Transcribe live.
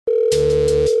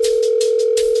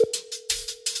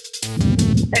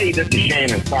Hey, this is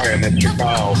Shannon. Sorry I missed your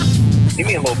call. Give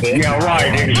me a little bit. Yeah,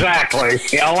 right, exactly.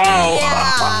 Hello.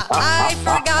 Yeah, I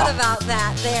forgot about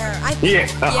that there.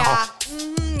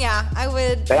 Yeah, I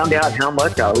would. Found out how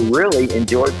much I really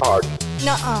enjoy parties.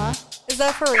 Nuh-uh. Is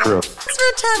that for real? True. Let's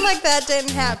pretend like that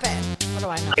didn't happen. What do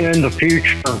I know? In the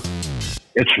future,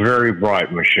 it's very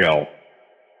bright, Michelle.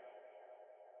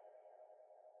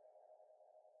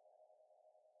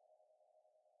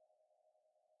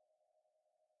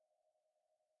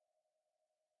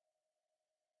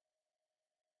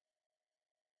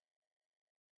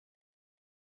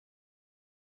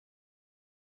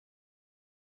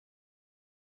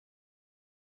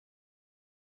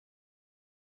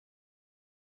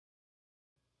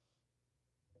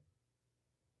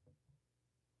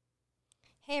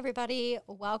 Hey everybody,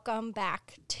 welcome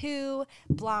back to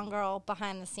Blonde Girl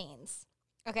Behind the Scenes.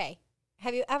 Okay,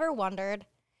 have you ever wondered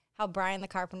how Brian the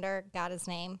Carpenter got his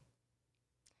name?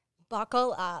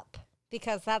 Buckle up,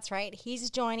 because that's right, he's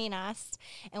joining us,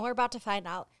 and we're about to find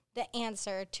out the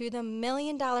answer to the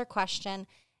million-dollar question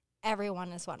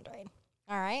everyone is wondering.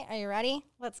 All right, are you ready?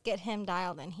 Let's get him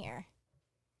dialed in here.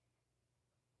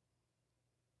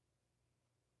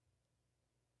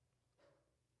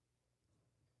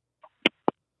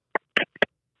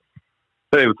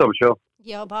 Hey, what's up, Michelle?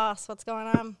 Yo, boss, what's going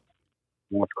on?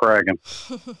 What's cracking?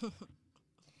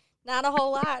 Not a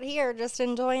whole lot here, just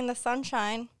enjoying the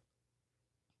sunshine.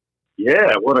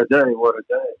 Yeah, what a day, what a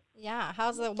day. Yeah,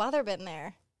 how's the weather been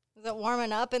there? Is it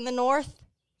warming up in the north?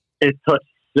 It touched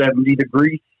 70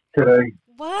 degrees today.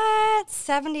 What?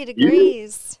 70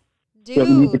 degrees? Dude,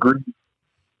 70 degrees.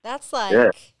 that's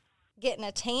like getting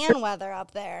a tan weather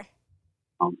up there.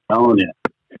 I'm telling you.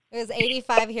 It was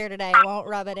 85 here today. Won't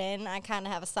rub it in. I kind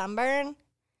of have a sunburn.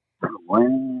 Where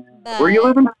are you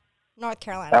living? North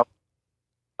Carolina.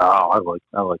 Oh, I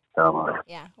like Carolina.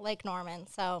 Yeah, Lake Norman.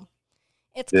 So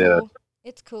it's Yeah. cool.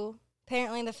 It's cool.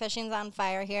 Apparently the fishing's on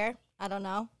fire here. I don't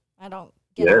know. I don't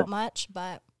get out much,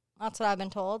 but that's what I've been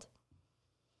told.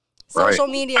 Social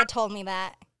media told me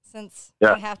that since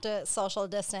I have to social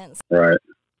distance. Right.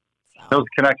 So. How's the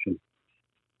connection?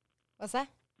 What's that?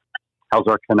 How's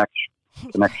our connection?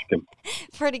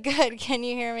 Pretty good. Can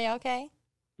you hear me okay?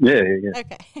 Yeah.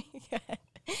 Okay. Good.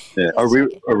 Yeah. Are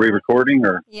we recording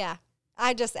or? Yeah.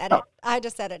 I just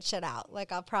edit shit out.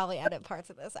 Like I'll probably edit parts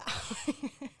of this out.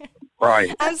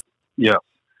 Right. I'm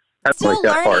That's still like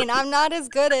that learning. part. I'm not as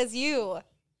good as you.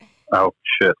 Oh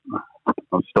shit.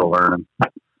 I'm still learning.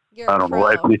 You're I don't pro. know.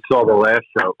 Like when you saw the last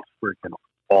show, it was freaking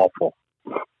awful.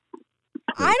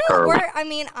 I don't worry. I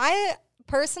mean, I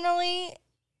personally,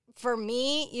 for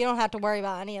me, you don't have to worry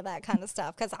about any of that kind of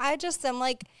stuff because I just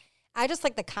like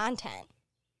the content.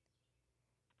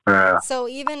 Yeah. So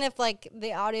even if like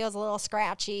the audio is a little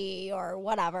scratchy or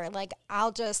whatever, like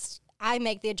I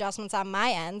make the adjustments on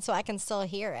my end so I can still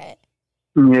hear it.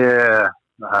 Yeah.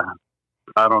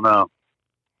 I don't know.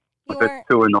 If it's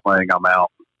too annoying, I'm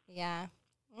out. Yeah.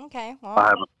 Okay. Well,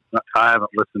 I haven't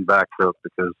listened back to it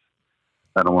because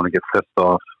I don't want to get pissed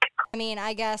off. I mean,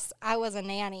 I guess I was a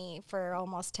nanny for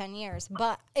almost 10 years,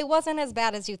 but it wasn't as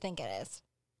bad as you think it is.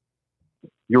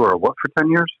 You were a what for 10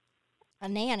 years? A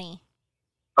nanny.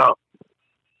 Oh.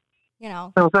 You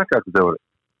know. How's that got to do with it?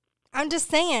 I'm just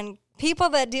saying, people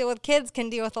that deal with kids can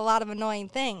deal with a lot of annoying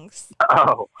things.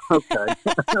 Oh, okay.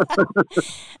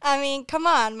 I mean, come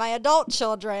on, my adult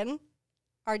children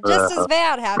are just as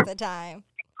bad half the time.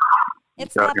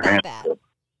 It's not that bad.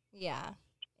 Yeah,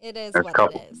 it is There's what a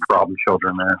couple it is. problem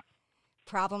children there.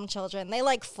 Problem children. They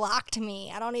like flock to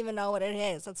me. I don't even know what it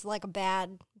is. It's like a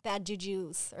bad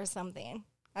juju's or something.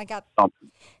 I got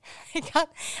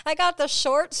the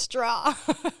short straw.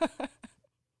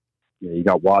 Yeah, you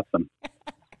got Watson.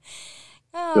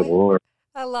 Good Oh, Lord.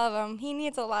 I love him. He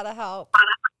needs a lot of help.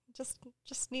 Just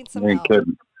needs some You ain't help.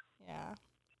 kidding. Yeah.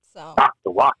 So. Dr.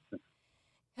 Watson.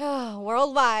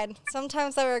 Worldwide.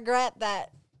 Sometimes I regret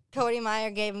that Cody Meyer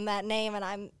gave him that name,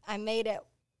 and I made it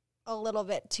a little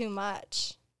bit too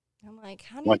much. I'm like,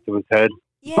 how do you? Went to his head.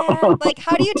 Yeah, like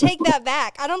how do you take that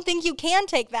back? I don't think you can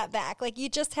take that back. Like you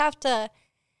just have to.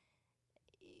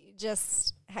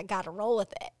 Got to roll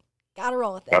with it. Got to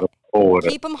roll with it. Roll with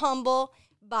Keep them humble.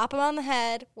 Bop them on the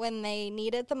head when they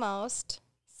need it the most.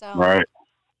 So. Right.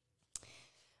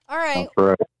 All right. That's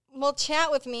right. Well,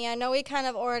 chat with me. I know we kind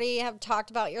of already have talked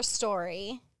about your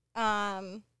story,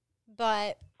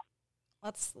 but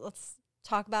let's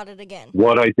talk about it again.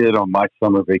 What I Did on My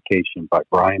Summer Vacation by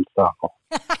Brian Stockl.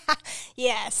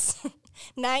 Yes,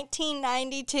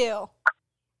 1992.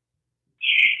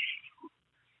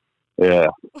 Yeah,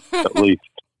 at least.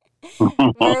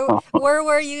 Where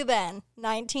were you then?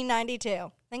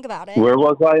 1992. Think about it. Where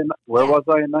was I? Where was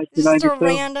I in It's just a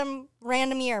 1992?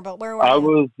 random year, but where were I you?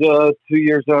 was 2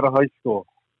 years out of high school.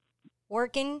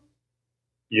 Working?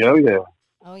 Yeah, yeah,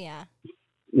 Oh yeah.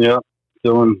 yeah.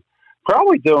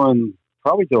 Probably doing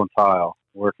tile,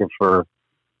 working for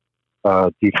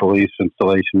defolice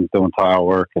installations, doing tile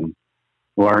work and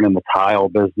learning the tile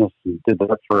business, and did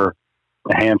that for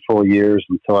a handful of years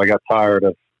until I got tired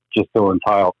of just doing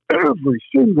tile every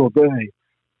single day,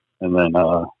 and then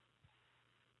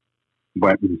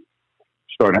went and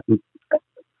started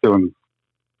doing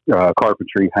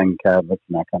carpentry, hanging cabinets,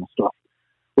 and that kind of stuff,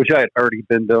 which I had already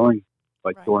been doing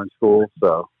Right. during school.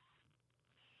 So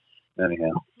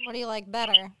anyhow, What do you like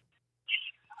better?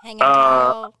 Hanging Uh,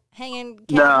 tile, hanging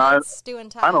no, cabinets, doing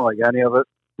tile. I don't like any of it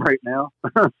right now.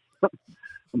 I'm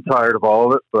tired of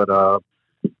all of it, but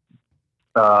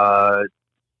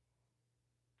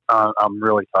I'm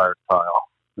really tired of tile.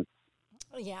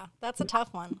 Yeah, that's a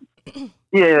tough one.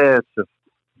 Yeah, it's just,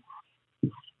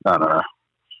 I don't know.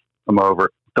 I'm over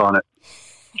it. Done it.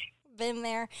 Been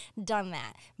there, done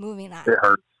that. Moving on. It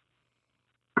hurts.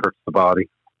 Hurts the body.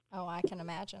 Oh, I can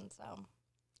imagine. So,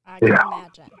 I can Yeah.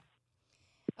 imagine.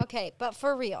 Okay, but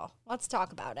for real, let's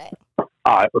talk about it. All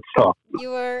right, let's talk.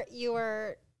 You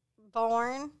were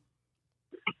born.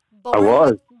 I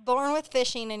was. Born with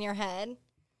fishing in your head.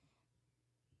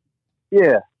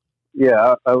 Yeah.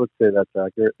 Yeah, I would say that's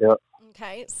accurate. Yeah.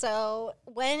 Okay, so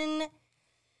when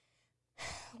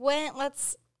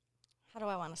let's, how do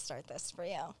I want to start this for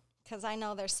you? Because I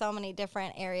know there's so many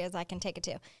different areas I can take it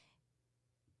to.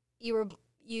 You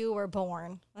were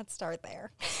born. Let's start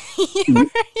there.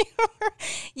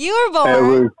 you were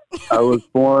born. I was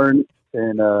born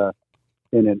in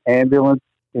an ambulance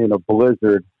in a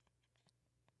blizzard.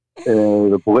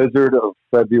 The blizzard of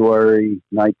February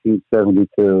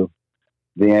 1972.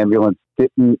 The ambulance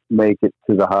didn't make it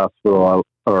to the hospital,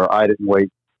 or I didn't wait.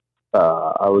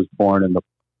 I was born in the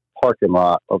parking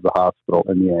lot of the hospital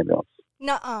in the ambulance.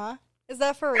 Nuh-uh. Is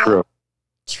that for real? True.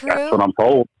 True. That's what I'm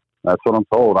told. That's what I'm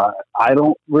told. I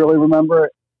don't really remember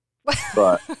it,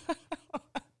 but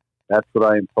that's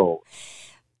what I am told.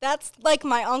 That's like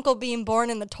my uncle being born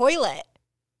in the toilet.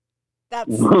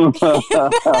 That's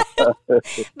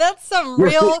that's some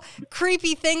real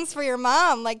creepy things for your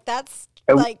mom. Like that's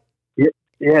like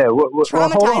yeah. Well,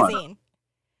 traumatizing.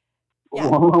 Yeah.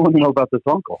 Well, I want to know about this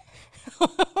uncle.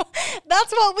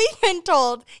 That's what we've been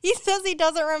told. He says he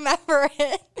doesn't remember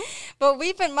it, but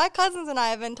my cousins and I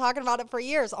have been talking about it for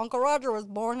years. Uncle Roger was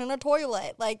born in a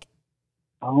toilet. Like,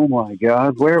 oh my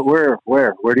God, where do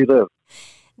you live?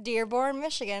 Dearborn,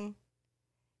 Michigan.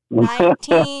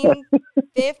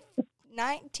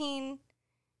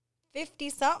 1950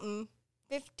 something.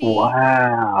 50.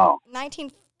 Wow.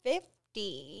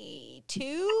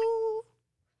 1952.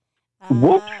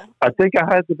 Whoops! I think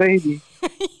I had the baby.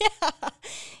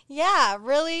 Yeah,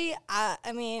 really.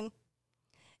 I mean,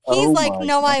 he's like,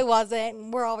 no, I wasn't.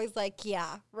 And we're always like,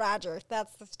 yeah, Roger,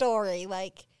 that's the story.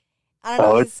 Like, I don't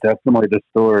know. Oh, it's definitely the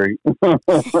story. Yeah,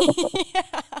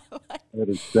 that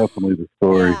is definitely the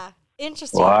story. Yeah,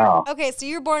 interesting. Wow. Okay, so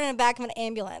you were born in the back of an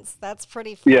ambulance. That's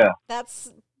pretty. Yeah.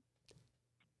 That's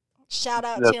shout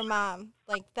out to your mom.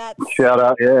 Like that's shout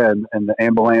out, yeah, and the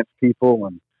ambulance people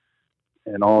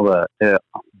and all that. Yeah.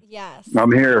 Yes.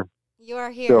 I'm here. You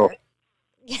are here. Still.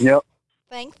 Yep.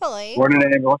 Thankfully. Born in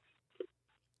an ambulance.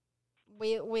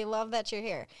 We love that you're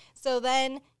here. So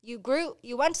then you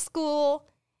went to school.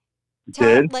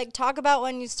 Talk about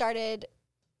when you started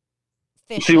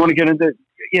fishing. So you want to get into,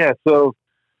 yeah, so.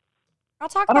 I'll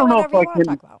talk about whatever you want to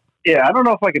talk about. Yeah, I don't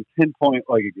know if I can pinpoint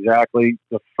like exactly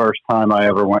the first time I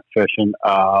ever went fishing.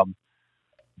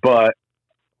 But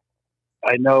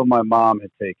I know my mom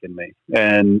had taken me,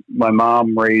 and my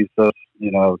mom raised us,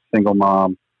 single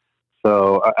mom.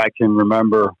 So I can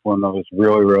remember when I was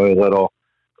really, really little,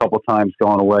 a couple of times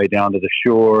going away down to the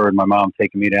shore, and my mom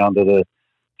taking me down to the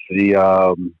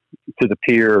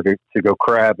pier to go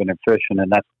crabbing and fishing,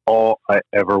 and that's all I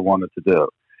ever wanted to do.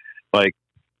 Like,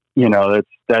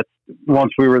 that's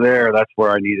once we were there, that's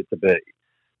where I needed to be,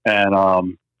 and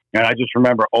I just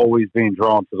remember always being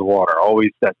drawn to the water.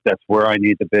 Always that's where I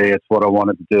need to be. It's what I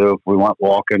wanted to do. If we went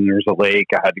walking, there's a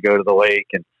lake. I had to go to the lake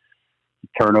and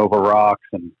turn over rocks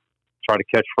and try to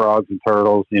catch frogs and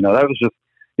turtles. That was just,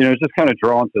 just kind of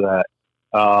drawn to that.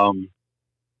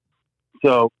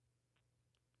 So,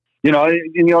 and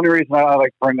the only reason I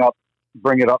like bring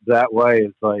it up that way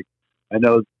is like, I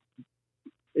know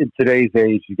in today's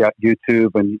age, you got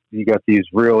YouTube and you got these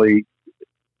really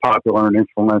popular and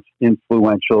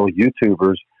influential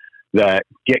YouTubers that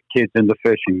get kids into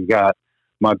fishing. You got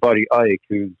my buddy Ike,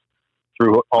 who's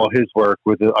through all his work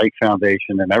with the Ike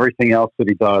Foundation and everything else that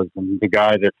he does, and the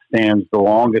guy that stands the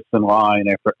longest in line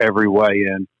after every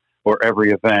weigh-in or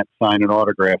every event signing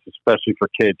autographs, especially for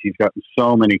kids. He's gotten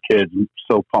so many kids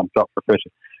so pumped up for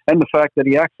fishing. And the fact that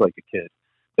he acts like a kid.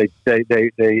 They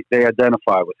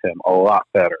identify with him a lot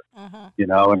better, you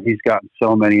know, and he's gotten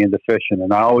so many into fishing.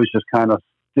 And I always just kind of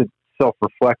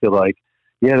self-reflected, like,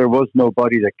 yeah, there was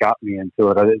nobody that got me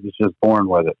into it. I was just born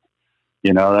with it.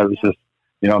 You know, that was just,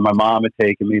 you know, my mom had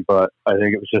taken me, but I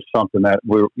think it was just something that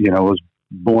was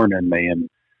born in me. And,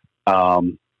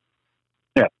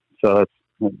 yeah, so that's,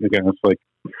 again,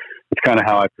 it's kind of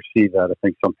how I perceive that. I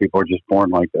think some people are just born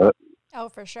like that. Oh,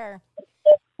 for sure.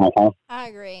 Uh-huh. I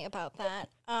agree about that.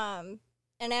 And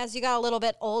as you got a little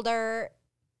bit older,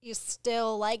 you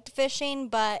still liked fishing,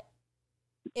 but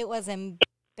it was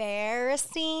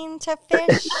embarrassing to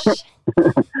fish.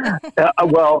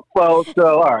 well,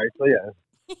 so all right, so yeah,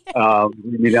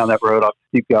 me down that road. I'll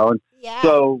keep going. Yeah.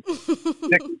 So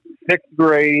sixth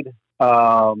grade,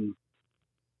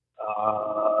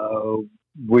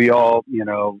 we all, you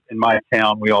know, in my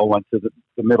town, we all went to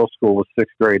the middle school was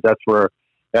sixth grade. That's where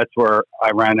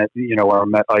I ran it, you know, where I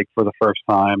met Ike for the first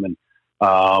time. And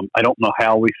I don't know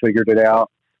how we figured it out,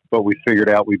 but we figured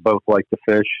out we both liked to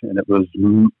fish. And it was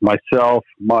myself,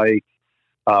 Mike,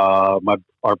 our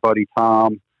buddy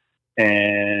Tom,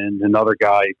 and another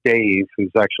guy, Dave,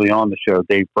 who's actually on the show,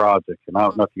 Dave Brodzik. And I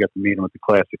don't know if you got to meet him at the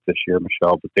Classic this year,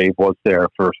 Michelle, but Dave was there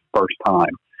for his first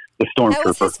time. The Stormtrooper. That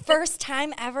was his first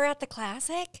time ever at the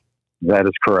Classic? That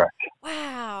is correct.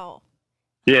 Wow.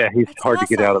 Yeah, he's That's hard awesome.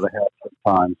 to get out of the house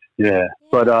sometimes. Yeah.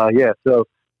 But so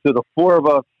the four of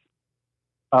us,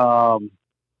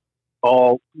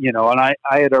 all, you know, and I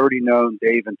had already known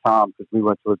Dave and Tom because we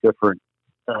went to a different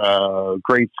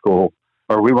grade school,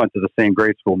 or we went to the same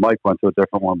grade school. Mike went to a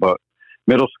different one, but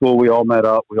middle school we all met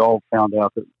up. We all found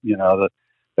out that, you know,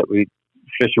 that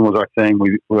fishing was our thing.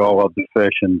 We all loved to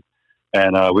fish, and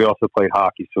we also played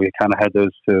hockey, so we kind of had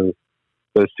those two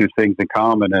things in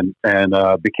common, and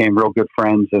became real good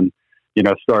friends, and, you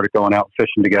know, started going out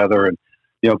fishing together. And,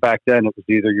 you know, back then it was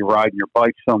either you're riding your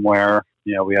bike somewhere,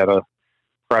 you know, we had a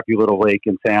crappy little lake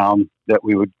in town that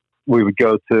we would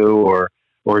go to,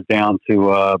 or down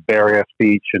to Bear Ass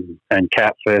Beach and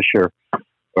catfish or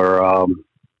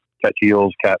catch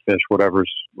eels, catfish,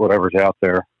 whatever's out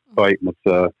there fighting. It's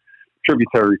a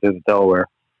tributary to the Delaware.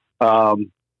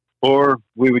 Or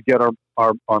we would get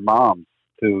our moms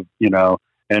to, you know,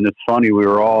 and it's funny, we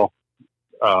were all,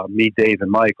 me, Dave, and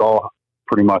Mike, all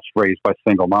pretty much raised by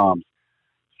single moms.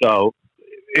 So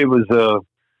it was,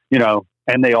 you know,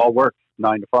 and they all worked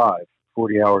 9 to 5,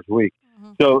 40 hours a week.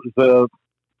 Mm-hmm. So it was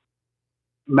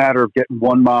a matter of getting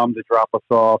one mom to drop us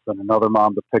off and another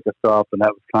mom to pick us up. And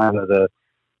that was kind of the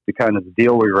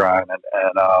deal we were on.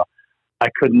 And I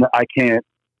can't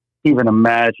even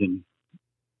imagine,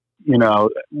 you know,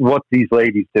 what these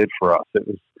ladies did for us. It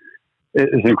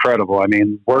was incredible. I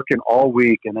mean, working all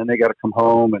week, and then they got to come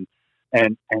home,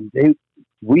 and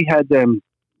we had them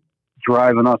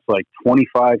driving us like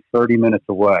 25, 30 minutes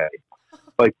away,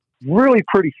 like really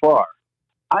pretty far.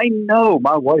 I know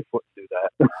my wife wouldn't do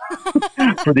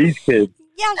that for these kids.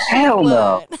 Yeah, hell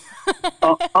no.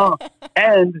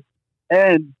 And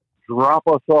drop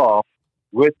us off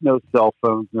with no cell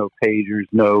phones, no pagers,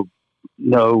 no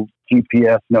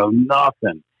GPS, no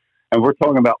nothing. And we're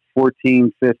talking about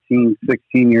 14, 15,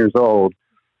 16 years old,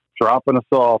 dropping us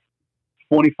off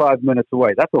 25 minutes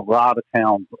away. That's a lot of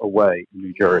towns away in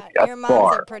New Jersey. Yeah, that's your moms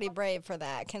far. are pretty brave for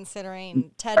that,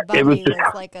 considering Ted Bundy was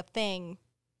like a thing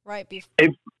right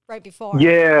before.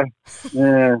 Yeah.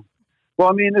 Yeah. Well,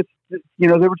 I mean, it's you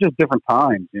know, there were just different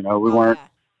times. You know, we weren't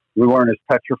as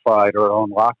petrified or on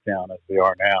lockdown as we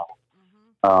are now.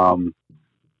 Mm-hmm.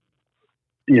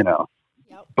 You know.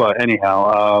 Yep. But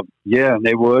anyhow, and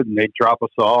they'd drop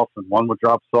us off, and one would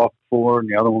drop us off at 4, and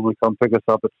the other one would come pick us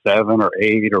up at 7 or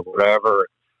 8 or whatever.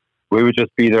 We would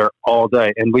just be there all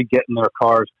day, and we'd get in their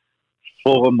cars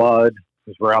full of mud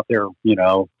because we're out there, you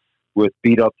know, with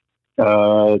beat up,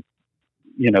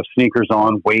 you know, sneakers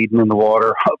on, wading in the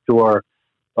water up to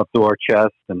our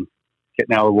chest, and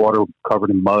getting out of the water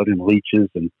covered in mud and leeches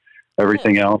and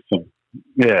everything else. And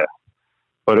yeah,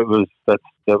 but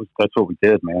that's what we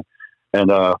did, man. And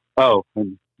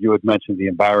and you had mentioned the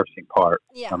embarrassing part.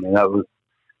 Yeah. I mean, that was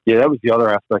the other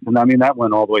aspect. And I mean, that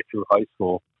went all the way through high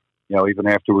school, you know, even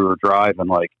after we were driving,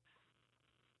 like,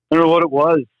 I don't know what it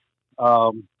was.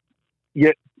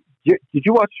 Did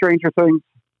you watch Stranger Things?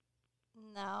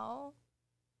 No.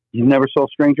 You never saw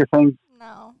Stranger Things?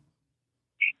 No.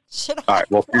 Should I? All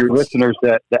right. Well, for your listeners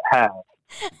that have,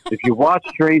 if you watch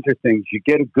Stranger Things, you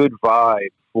get a good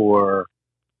vibe for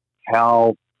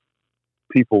how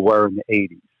people were in the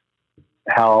 80s,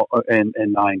 how and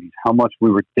 90s, how much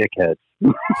we were dickheads.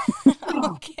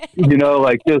 Okay. You know,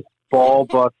 like just ball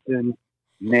busting,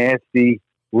 nasty.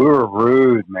 We were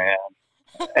rude, man.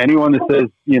 Anyone that says,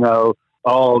 you know,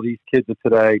 oh, these kids of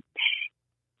today,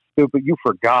 stupid, you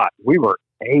forgot. We were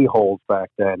a-holes back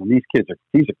then, and these kids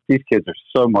are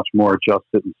so much more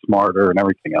adjusted and smarter and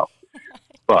everything else.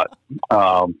 But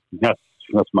that's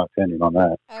my opinion on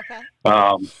that. Okay.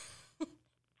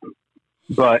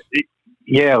 But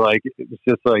yeah, like it's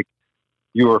just like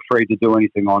you were afraid to do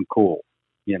anything uncool.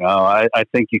 You know, I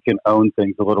think you can own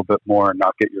things a little bit more and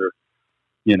not get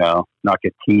not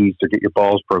get teased or get your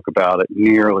balls broke about it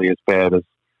nearly as bad as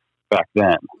back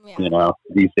then. Yeah. You know,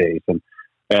 these days, and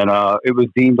it was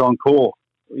deemed uncool.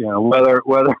 You know, whether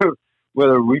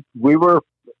we weren't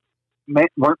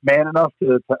man enough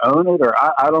to own it, or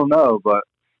I don't know, but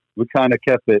we kind of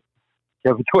kept it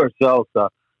to ourselves.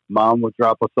 Mom would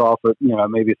drop us off at, you know,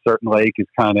 maybe a certain lake is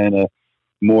kind of in a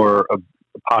more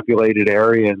populated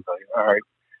area, and like, all right,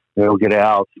 they'll get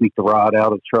out, sneak the rod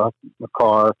out of the truck, the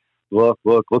car, look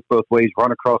both ways,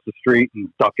 run across the street, and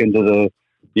duck into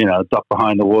duck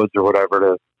behind the woods or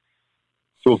whatever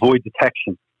to avoid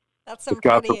detection. That's some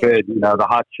God forbid, you know, the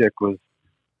hot chick was,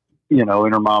 you know,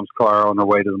 in her mom's car on her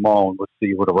way to the mall and would see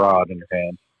you with a rod in your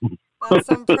hand. That's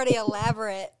some pretty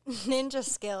elaborate ninja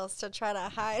skills to try to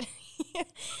hide your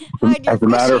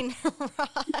fishing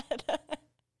rod.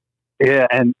 Yeah,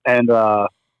 and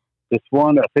this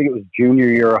one, I think it was junior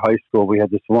year of high school, we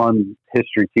had this one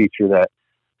history teacher that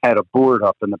had a board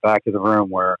up in the back of the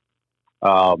room where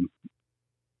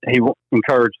he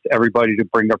encouraged everybody to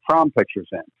bring their prom pictures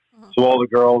in. So all the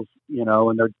girls, you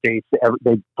know, and their dates,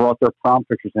 they brought their prom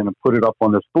pictures in and put it up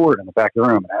on this board in the back of the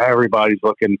room. And everybody's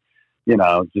looking, you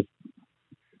know, just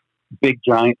big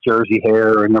giant jersey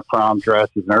hair and their prom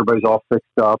dresses, and everybody's all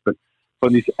fixed up and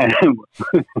putting these.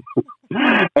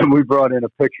 And we brought in a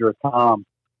picture of Tom,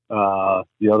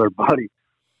 the other buddy,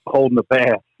 holding a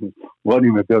bath. It wasn't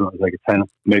even a good one. It was like a 10,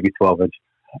 maybe 12 inch.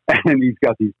 And he's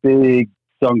got these big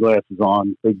sunglasses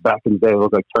on. Big back in the day,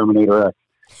 looked like Terminator X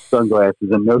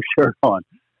sunglasses and no shirt on.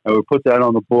 And we put that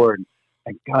on the board.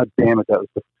 And God damn it, that was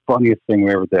the funniest thing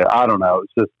we ever did. I don't know.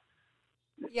 It's just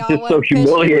so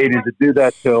humiliating to do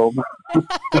that to him.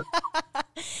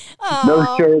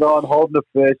 No shirt on, holding the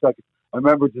fish. I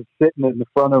remember just sitting in the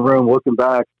front of the room looking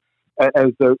back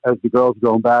as the girls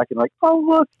going back and like, oh,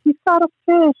 look, he's got a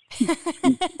fish.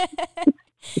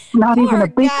 It's not Poor even a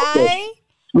big guy. fish.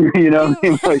 You know what I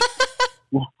mean? Like,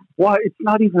 why? It's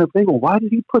not even a big one. Why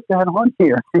did he put that on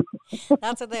here?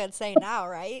 That's what they would say now,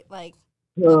 right? Like,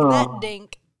 look at that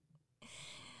dink.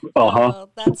 Uh-huh.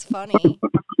 That's funny.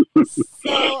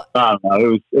 So I don't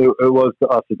know. It was to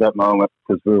us at that moment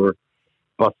because we were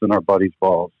busting our buddies'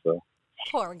 balls. So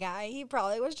poor guy. He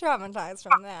probably was traumatized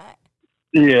from that.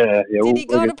 Yeah. Did he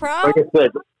go to prom? Like I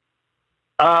said,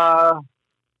 I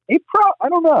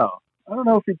don't know. I don't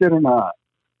know if he did or not.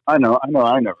 I know.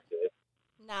 I never did.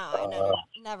 No,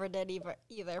 I never did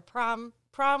either. Prom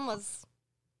was,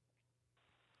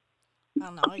 I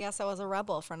don't know. I guess I was a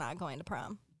rebel for not going to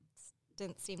prom.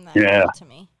 Didn't seem that cool to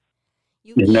me.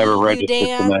 You never eat, registered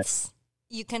you for dance,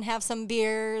 you can have some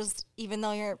beers, even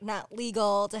though you're not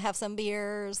legal to have some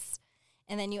beers,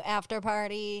 and then you after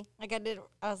party. Like I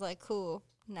was like, cool.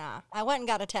 Nah. I went and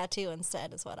got a tattoo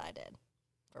instead is what I did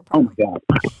for prom. Oh, my God.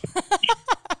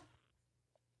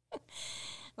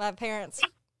 My parents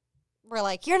were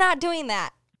like, you're not doing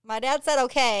that. My dad said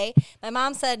okay. My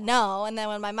mom said no. And then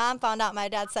when my mom found out my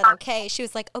dad said okay, she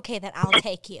was like, okay, then I'll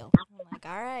take you. I'm like,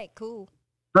 all right, cool.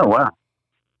 Oh, wow.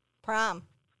 Prom,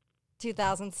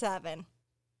 2007.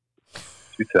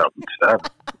 2007.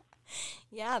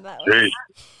 Yeah, that was.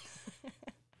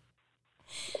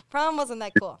 Prom wasn't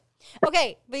that cool.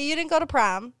 Okay, but you didn't go to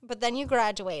prom, but then you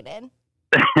graduated.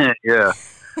 Yeah.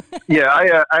 Yeah,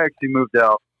 I actually moved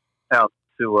out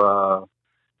to,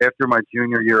 after my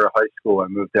junior year of high school, I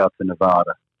moved out to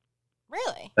Nevada.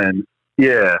 Really? And,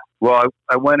 yeah, well,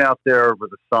 I went out there over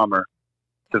the summer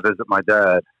to visit my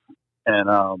dad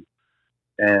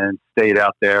and stayed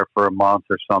out there for a month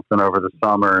or something over the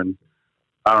summer. And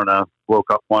I don't know, woke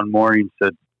up one morning and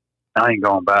said, I ain't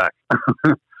going back.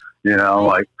 You know,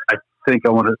 like, I think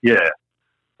I want to, yeah.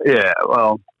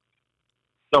 Well,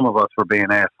 some of us were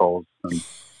being assholes and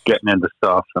getting into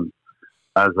stuff. And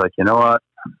I was like, you know what?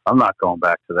 I'm not going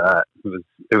back to that.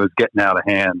 It was getting out of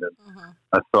hand. And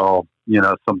I saw, you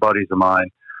know, some buddies of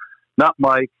mine, not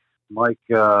Mike. Mike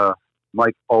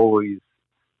always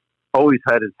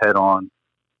had his head on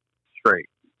straight.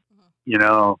 You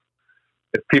know,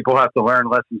 if people have to learn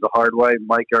lessons the hard way,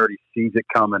 Mike already sees it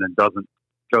coming and doesn't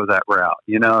go that route.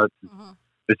 You know,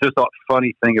 it's just a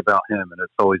funny thing about him, and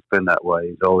it's always been that way.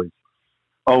 He's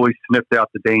always sniffed out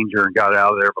the danger and got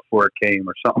out of there before it came,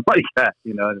 or something like that.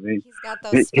 You know what I mean? He's got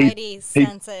those spidey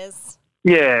senses.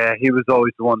 Yeah, he was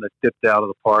always the one that dipped out of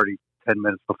the party 10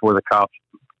 minutes before the cops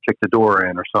kicked the door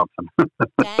in or something.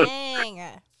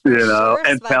 Dang. You know, Sure,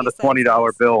 and found a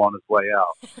 $20 bill on his way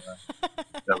out.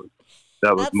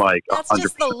 That was Mike. That's 100%.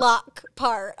 just the luck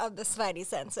part of the spidey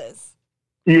senses.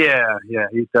 Yeah,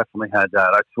 he definitely had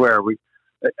that. I swear,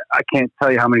 I can't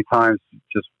tell you how many times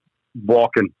just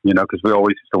walking, you know, because we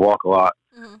always used to walk a lot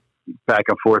back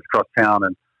and forth across town,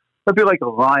 and there'd be like a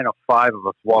line of 5 of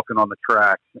us walking on the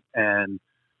tracks, and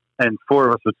 4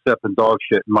 of us would step in dog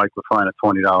shit, and Mike would find a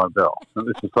 $20 bill. And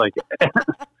this is like,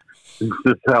 this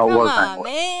is how it was. Come on,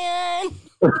 man.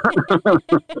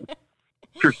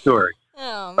 True story.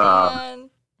 Oh, man.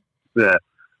 Yeah.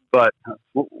 But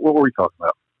what were we talking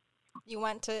about? You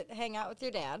went to hang out with your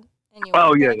dad, and you Oh,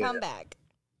 were yeah, going to yeah, come yeah. back.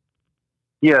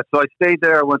 Yeah, so I stayed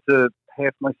there. I went to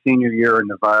half my senior year in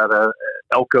Nevada,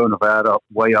 Elko, Nevada,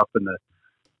 way up in the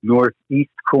northeast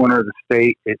corner of the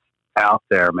state. It's out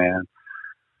there, man.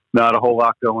 Not a whole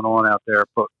lot going on out there,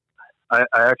 but I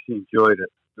actually enjoyed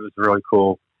it. It was a really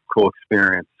cool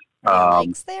experience. Were there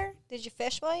lakes there? Did you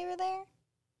fish while you were there?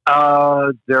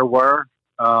 There were.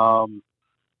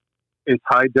 It's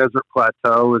high desert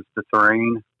plateau is the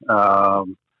terrain.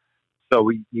 So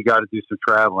you got to do some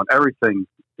traveling. Everything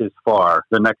is far.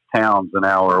 The next town's an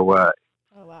hour away.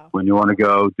 Oh, wow. When you want to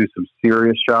go do some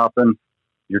serious shopping,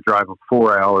 you're driving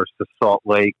 4 hours to Salt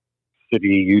Lake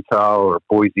City, Utah, or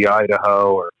Boise,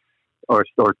 Idaho, or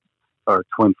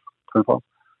Twin Falls.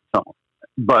 Something.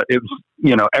 But it was,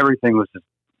 you know, everything was just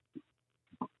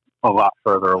a lot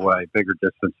further away, bigger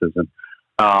distances, and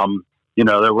you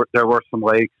know, there were some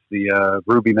lakes, the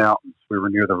Ruby Mountains. We were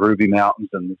near the Ruby Mountains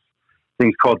and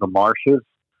things called the marshes.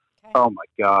 Okay. Oh my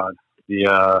God,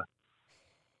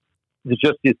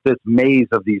 it's this maze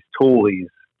of these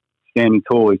standing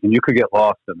tules, and you could get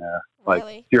lost in there, like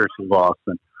really? Seriously lost.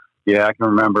 And yeah, I can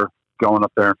remember going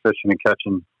up there and fishing and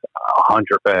catching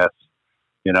 100 bass.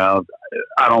 You know,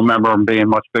 I don't remember them being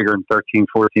much bigger than 13,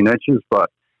 14 inches,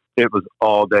 but it was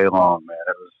all day long, man.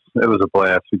 It was a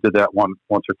blast. We did that once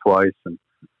or twice, and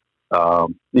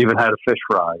even had a fish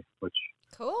fry, which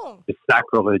cool. is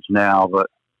sacrilege now, but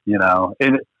you know,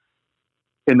 in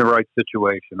the right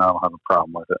situation, I don't have a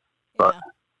problem with it. But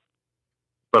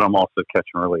I'm also catch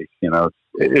and release. You know,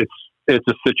 it's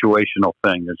a situational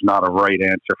thing. There's not a right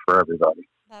answer for everybody.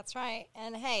 That's right.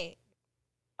 And hey,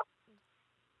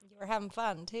 you were having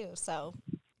fun too, so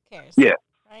who cares? Yeah.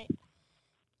 Right.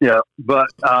 Yeah, but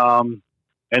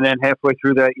and then halfway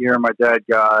through that year, my dad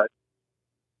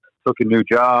took a new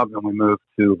job, and we moved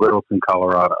to Littleton,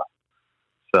 Colorado.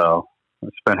 So I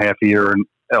spent half a year in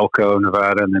Elko,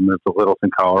 Nevada, and then moved to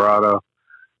Littleton, Colorado.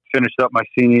 Finished up my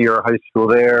senior year of high school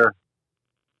there,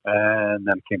 and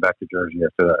then came back to Jersey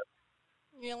after that.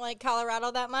 You didn't like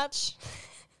Colorado that much?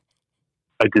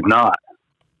 I did not.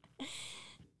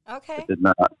 Okay. I did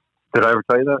not. Did I ever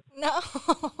tell you that? No.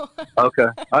 Okay.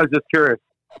 I was just curious.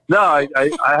 No, I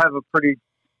have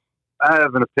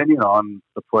an opinion on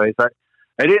the place. I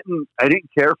didn't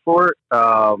care for it.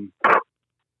 I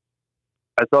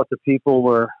thought the people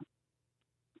were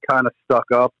kind of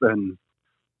stuck up and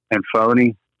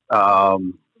phony.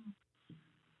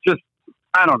 Just,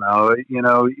 I don't know. You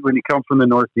know, when you come from the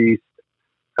Northeast,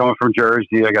 coming from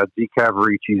Jersey, I got decaf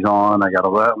Ricci's on. I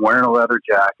got wearing a leather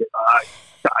jacket.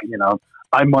 You know,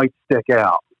 I might stick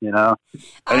out. You know,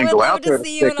 I didn't go out there to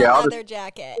stick out. Leather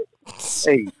jacket.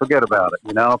 Hey, forget about it.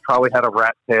 You know, probably had a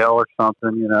rat tail or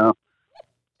something. You know,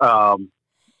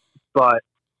 but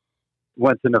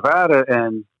went to Nevada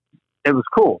and it was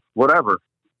cool. Whatever.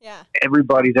 Yeah.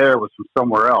 Everybody there was from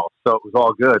somewhere else, so it was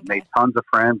all good. Okay. Made tons of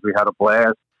friends. We had a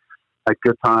blast. Had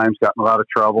good times. Got in a lot of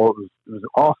trouble. It was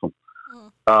awesome.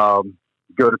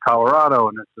 Go to Colorado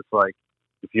and it's just like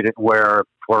if you didn't wear a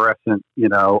fluorescent, you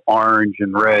know, orange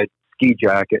and red ski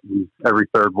jacket and every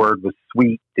third word was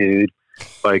sweet, dude.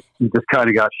 Like you just kind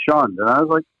of got shunned, and I was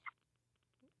like,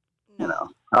 you know,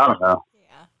 I don't know.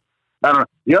 Yeah. I don't know.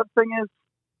 The other thing is,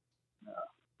 I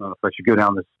don't know if I should go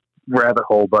down this rabbit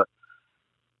hole, but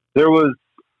there was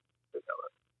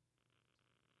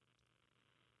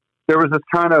this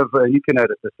kind of you can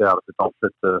edit this out if it don't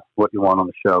fit what you want on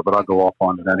the show, but I'll go off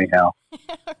on it anyhow.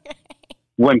 Okay.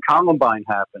 When Columbine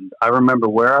happened, I remember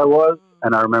where I was,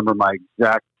 and I remember my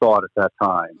exact thought at that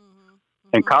time. Mm-hmm.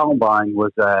 And Columbine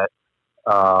was at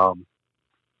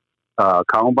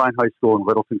Columbine High School in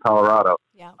Littleton, Colorado.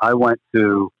 Yeah. I went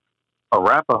to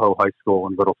Arapahoe High School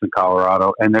in Littleton,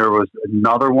 Colorado, and there was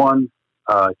another one,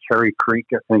 Cherry Creek,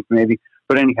 I think maybe.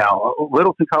 But anyhow,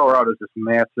 Littleton, Colorado is this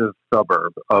massive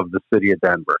suburb of the city of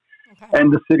Denver. Okay.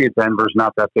 And the city of Denver is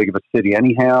not that big of a city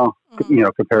anyhow, Mm-hmm.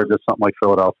 Compared to something like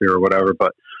Philadelphia or whatever.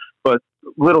 But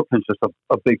Littleton's just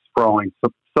a big sprawling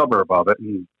suburb of it.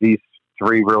 And these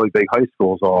three really big high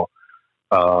schools are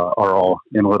all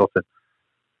in Littleton.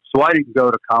 So I didn't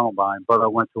go to Columbine, but I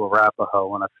went to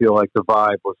Arapahoe, and I feel like the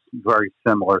vibe was very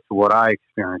similar to what I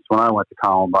experienced when I went to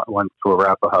Columbine, went to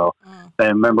Arapahoe.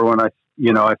 And remember when I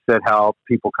said how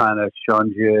people kind of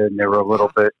shunned you and they were a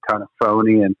little bit kind of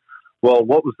phony. And well,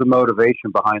 what was the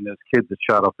motivation behind those kids that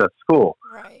shot up that school?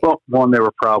 Right. Well, one, they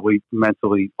were probably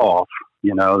mentally off,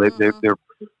 they're,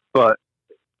 but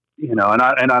and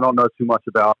I don't know too much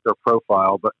about their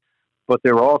profile, but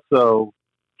they were also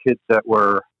kids that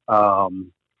were,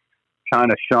 kind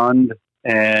of shunned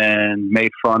and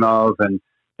made fun of, and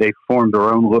they formed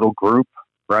their own little group,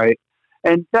 right?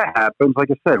 And that happens. Like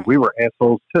I said, we were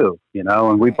assholes too,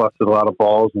 and we busted a lot of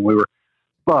balls, and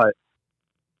but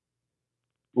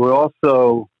we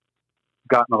also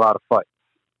got in a lot of fights,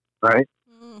 right?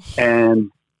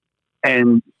 And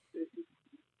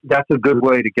that's a good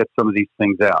way to get some of these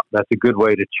things out. That's a good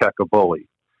way to check a bully.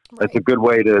 That's a good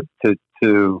way to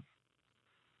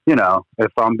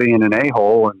if I'm being an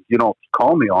a-hole and you don't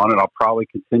call me on it, I'll probably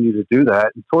continue to do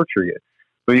that and torture you.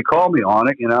 But you call me on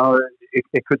it,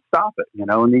 it could stop it, and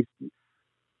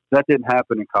that didn't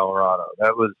happen in Colorado.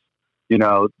 That was,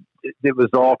 it was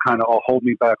all kind of, hold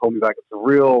me back. It's a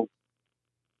real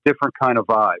different kind of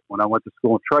vibe. When I went to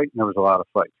school in Triton, there was a lot of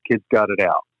fights. Kids got it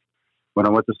out. When I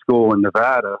went to school in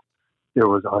Nevada, there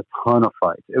was a ton of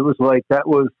fights. It was like the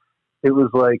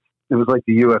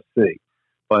UFC.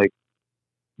 Like,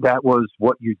 that was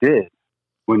what you did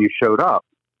when you showed up,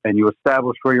 and you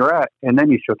established where you're at, and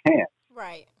then you shook hands.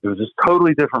 Right. It was just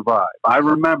totally different vibe. I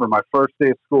remember my first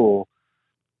day of school,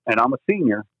 and I'm a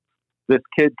senior. This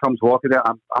kid comes walking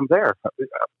down. I'm there.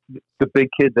 The big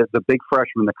kid, the big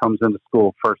freshman that comes into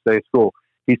school, first day of school,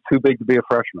 he's too big to be a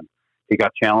freshman. He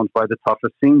got challenged by the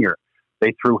toughest senior.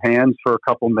 They threw hands for a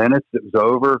couple minutes. It was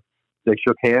over. They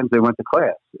shook hands. They went to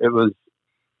class. It was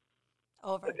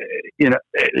over.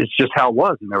 It's just how it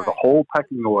was. And there was a whole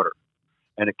pecking order.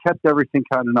 And it kept everything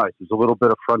kind of nice. There's a little bit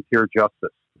of frontier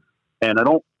justice. And I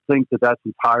don't think that that's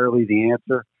entirely the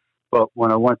answer. But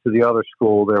when I went to the other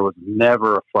school, there was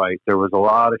never a fight. There was a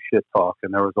lot of shit talk.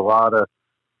 And there was a lot of,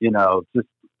 just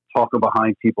talking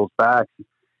behind people's backs.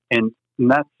 And in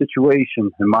that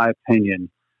situation, in my opinion,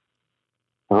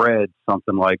 bred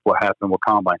something like what happened with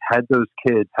Combine. Had those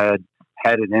kids had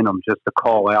it in them just to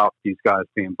call out these guys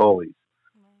being bullies,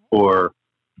 or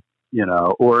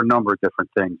a number of different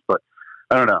things. But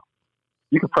I don't know.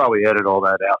 You could probably edit all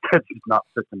that out. That's just not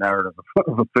fit the narrative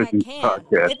of a fishing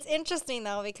podcast. It's interesting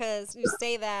though, because you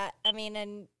say that. I mean,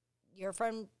 and you're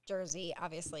from Jersey,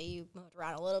 obviously. You moved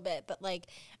around a little bit, but like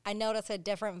I notice a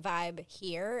different vibe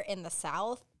here in the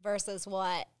South versus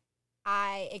what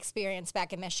I experienced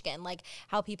back in Michigan, like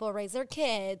how people raise their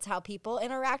kids, how people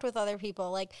interact with other people.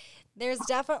 Like there's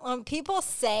definitely, when people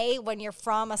say when you're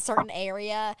from a certain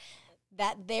area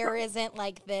that there isn't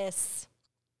like this,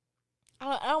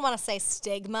 I don't want to say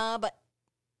stigma, but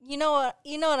you know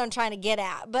what I'm trying to get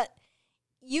at. But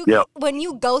when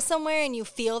you go somewhere and you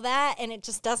feel that and it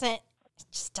just doesn't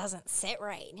sit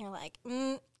right. And you're like,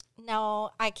 no,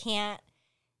 I can't.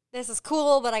 This is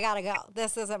cool, but I gotta go.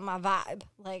 This isn't my vibe.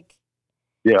 Like,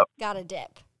 gotta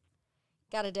dip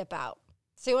out.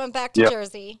 So you went back to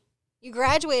Jersey. You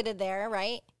graduated there,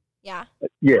 right? Yeah.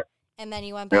 Yeah. And then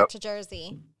you went back to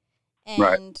Jersey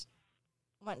and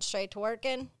went straight to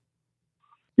working.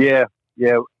 Yeah.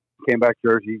 Came back to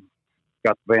Jersey,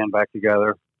 got the band back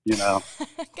together,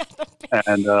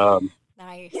 and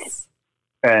nice.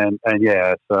 And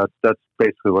so that's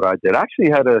basically what I did. I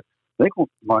actually had I think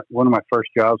one of my first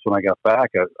jobs when I got back,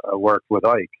 I worked with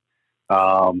Ike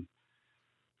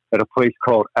at a place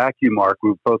called AccuMark.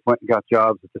 We both went and got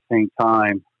jobs at the same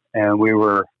time, and we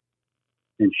were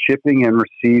in shipping and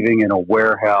receiving in a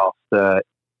warehouse that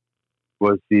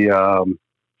was the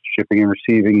shipping and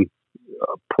receiving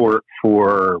port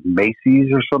for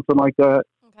Macy's or something like that.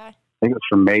 Okay. I think it was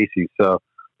from Macy's. So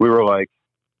we were like,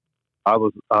 I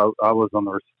was on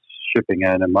the shipping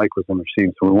end and Mike was on the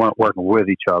receiving, so we weren't working with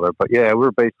each other. But yeah, we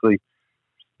were basically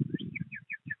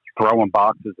throwing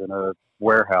boxes in a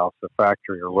warehouse, a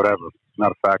factory or whatever.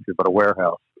 Not a factory, but a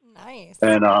warehouse. Nice.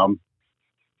 And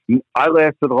I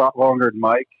lasted a lot longer than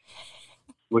Mike,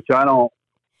 which I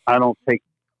don't take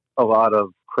a lot of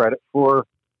credit for.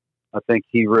 I think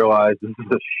he realized this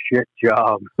is a shit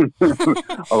job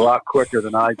a lot quicker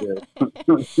than I did.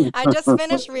 I just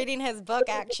finished reading his book,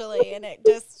 actually, and it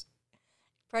just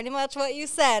pretty much what you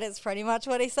said is pretty much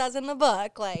what he says in the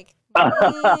book. Like,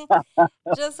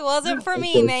 just wasn't for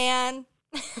me, man.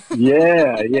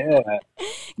 Yeah.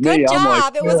 Good job. I'm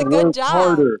like, it was a good job.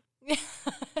 Harder.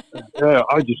 Yeah,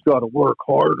 I just got to work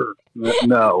harder.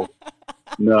 No,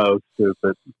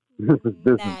 stupid. This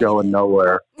is going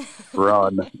nowhere.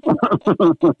 Run.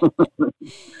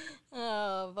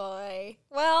 Oh, boy.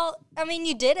 Well, I mean,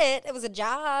 you did it. It was a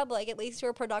job. Like, at least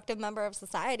you're a productive member of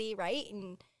society, right?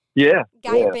 And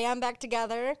got your band back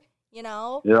together, you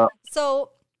know? Yeah.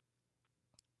 So,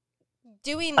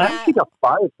 doing I that. actually got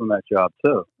fired from that job,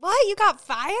 too. What? You got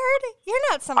fired? You're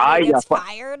not somebody who gets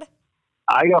fired.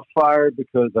 I got fired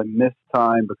because I missed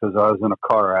time because I was in a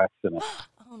car accident.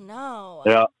 Oh, no.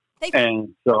 Yeah.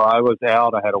 And so I was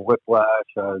out. I had a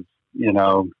whiplash. I was,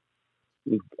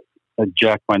 I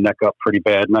jacked my neck up pretty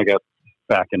bad, and I got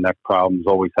back and neck problems,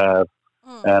 always have.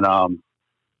 And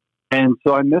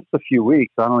so I missed a few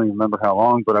weeks. I don't even remember how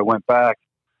long, but I went back,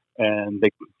 and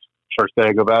first day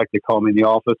I go back, they called me in the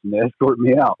office, and they escorted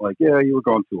me out. Like, yeah, you were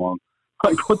gone too long.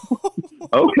 Like,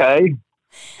 okay.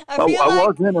 I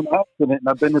was in an accident, and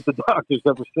I've been at the doctors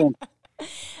ever since.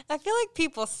 I feel like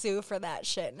people sue for that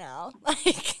shit now.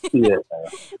 Like, yeah.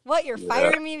 What, you're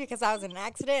firing me because I was in an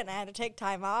accident and I had to take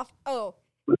time off? Oh,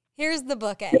 here's the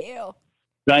book at you.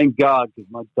 Thank God, because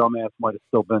my dumb ass might have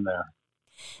still been there.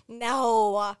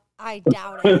 No, I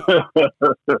doubt it.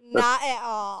 Not at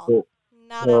all.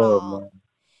 Not at all. Man.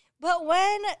 But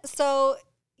so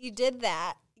you did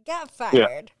that, you got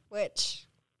fired, which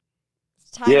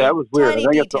is tiny, it was weird. I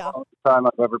think detail. it's the only time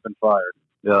I've ever been fired.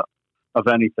 Yeah. Of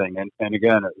anything, and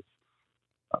again,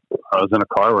 I was in a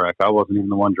car wreck. I wasn't even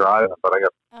the one driving, but I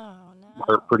got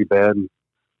hurt pretty bad.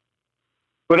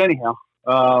 But anyhow,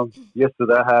 yes, so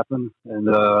that happened, and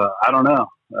I don't know.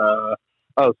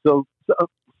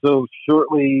 So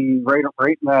shortly, right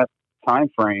in that time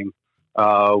frame,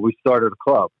 we started a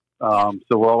club.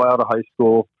 So we're all out of high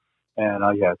school, and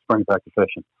let's bring it back to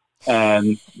fishing.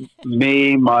 And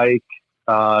me, Mike,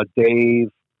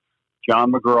 Dave,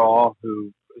 John McGraw,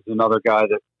 who is another guy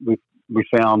that we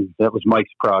found that was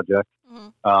Mike's project.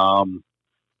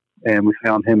 And we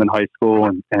found him in high school,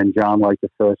 and John liked to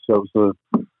fish. So it was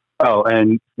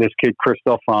and this kid, Chris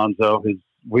Alfonso,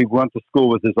 we went to school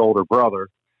with his older brother.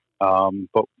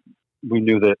 But we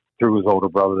knew that through his older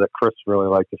brother that Chris really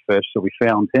liked to fish. So we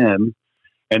found him,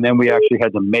 and then we actually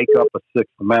had to make up a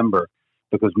sixth member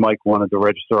because Mike wanted to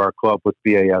register our club with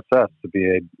BASS to be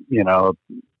a,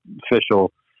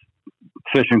 official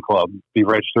fishing club, be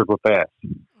registered with Bass.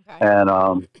 Okay. And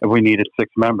we needed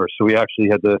 6 members, so we actually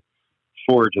had to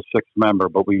forge a 6th member.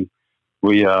 But it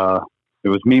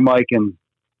was me, Mike, and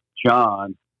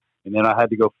John, and then I had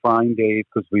to go find Dave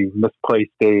because we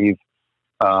misplaced Dave.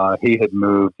 He had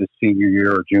moved his senior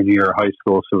year or junior year of high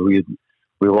school, so we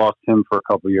lost him for a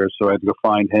couple of years. So I had to go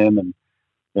find him, and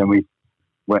then we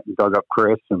went and dug up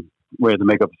Chris, and we had to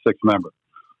make up a 6th member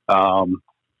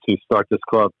to start this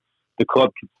club. The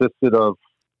club consisted of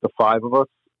the 5 of us,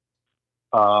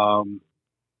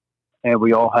 and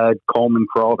we all had Coleman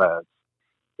crawdads.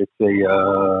 It's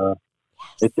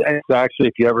it's actually,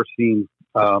 if you ever seen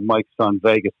Mike's son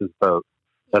Vegas's boat,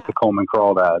 that's a Coleman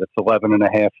crawdad. It's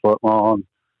 11.5 foot long,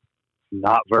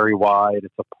 not very wide.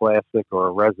 It's a plastic or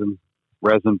a resin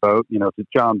boat. It's a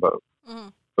John boat. Mm-hmm.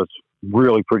 So it's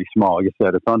really pretty small. Like I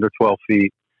said, it's under 12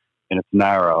 feet, and it's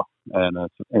narrow, and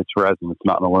it's resin. It's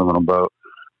not an aluminum boat.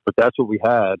 But that's what we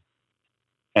had,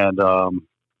 and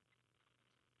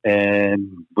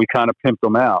we kind of pimped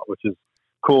them out, which is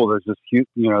cool. There's this huge,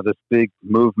 this big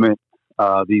movement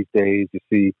these days. You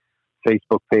see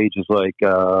Facebook pages like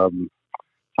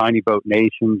Tiny Boat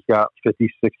Nation's got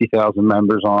 50,000-60,000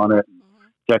 members on it. Mm-hmm.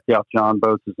 Decked Out John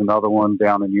Boats is another one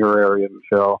down in your area,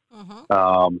 Michelle.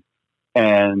 Mm-hmm.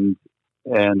 And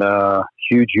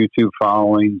huge YouTube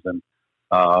followings, and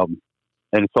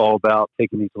it's all about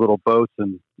taking these little boats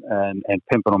and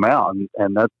pimping them out,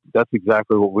 and that's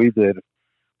exactly what we did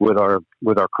with our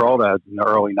crawdads in the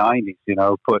early '90s.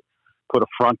 Put a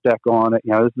front deck on it.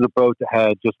 This is a boat that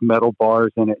had just metal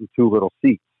bars in it and 2 little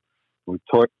seats. We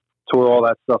tore all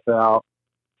that stuff out,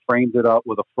 framed it up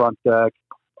with a front deck,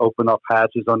 opened up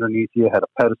hatches underneath you, had a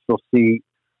pedestal seat,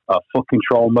 a foot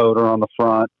control motor on the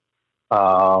front,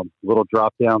 little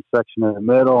drop down section in the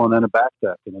middle, and then a back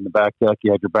deck. And in the back deck,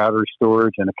 you had your battery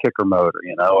storage and a kicker motor,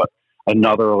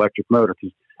 another electric motor,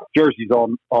 because Jersey's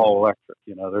all electric.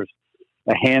 There's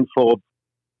a handful of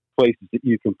places that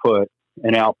you can put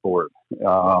an outboard,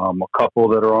 a couple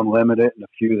that are unlimited and a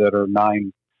few that are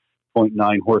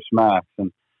 9.9 horse max,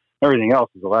 and everything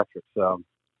else is electric. So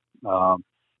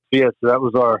that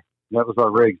was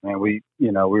our rigs, man. We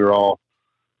were all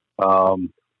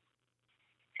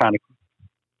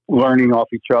learning off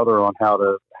each other on how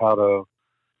to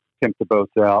pimp the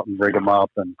boats out and rig them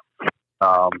up, and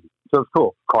so it's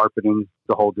cool. Carpeting,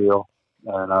 the whole deal,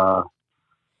 and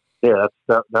yeah,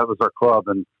 that was our club.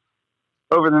 And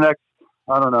over the next,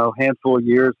 I don't know, handful of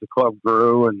years, the club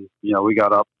grew, and we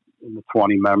got up in the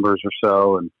 20 members or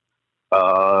so, and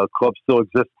club still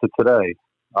exists to today.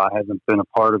 I haven't been a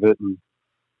part of it in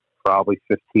probably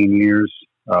 15 years,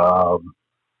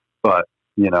 but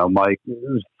Mike,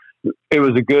 it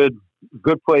was a good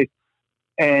place,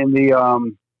 and the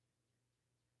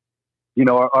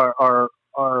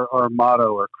our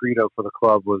motto, our credo for the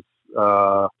club was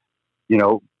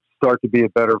start to be a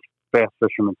better bass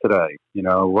fisherman today.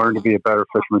 Learn to be a better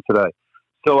fisherman today.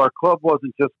 So our club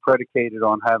wasn't just predicated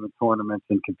on having tournaments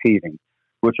and competing,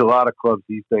 which a lot of clubs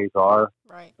these days are.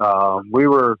 Right. We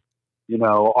were,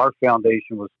 our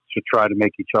foundation was to try to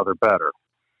make each other better.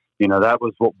 That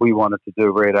was what we wanted to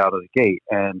do right out of the gate.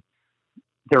 And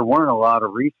there weren't a lot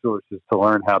of resources to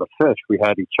learn how to fish. We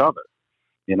had each other.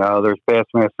 There's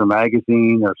Bassmaster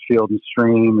Magazine, there's Field and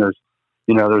Stream, there's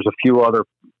a few other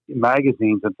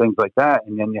magazines and things like that.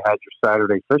 And then you had your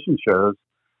Saturday fishing shows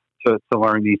to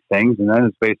learn these things. And then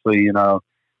it's basically,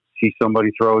 see somebody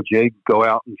throw a jig, go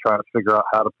out and try to figure out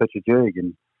how to pitch a jig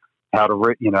and how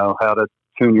to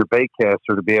tune your bait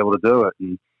caster to be able to do it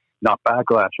and not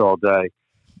backlash all day.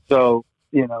 So,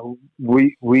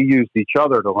 we used each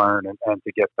other to learn and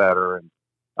to get better. And,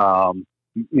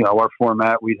 our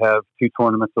format, we'd have 2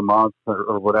 tournaments a month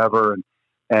or whatever,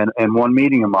 and 1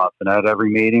 meeting a month. And at every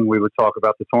meeting, we would talk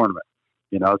about the tournament.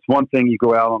 It's one thing you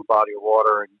go out on a body of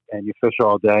water and you fish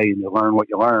all day and you learn what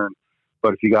you learn.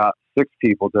 But if you got 6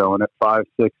 people doing it, 5,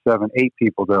 6, 7, 8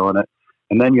 people doing it,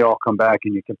 and then you all come back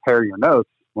and you compare your notes,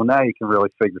 well, now you can really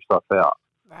figure stuff out.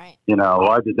 Right. Well,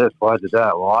 I did this, well, I did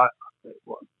that.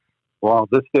 Well,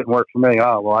 this didn't work for me.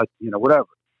 Oh, well, whatever.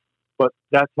 But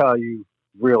that's how you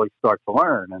really start to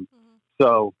learn. And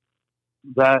so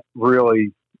that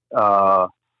really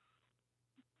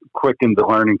quickened the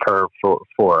learning curve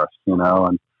for us, and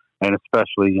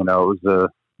especially, it was a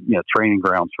training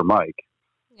grounds for Mike.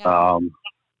 Yeah.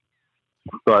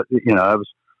 But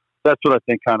that's what I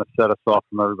think kind of set us off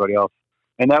from everybody else,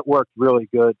 and that worked really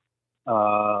good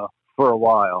for a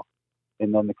while,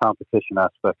 and then the competition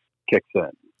aspect kicks in.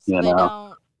 So they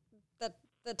don't,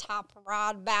 the top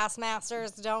rod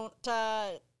Bassmasters don't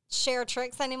share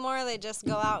tricks anymore. They just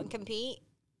go out and compete.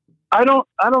 I don't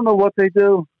know what they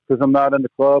do, because I'm not in the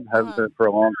club, haven't been for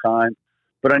a long time.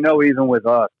 But I know even with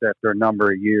us, after a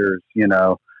number of years,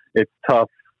 it's tough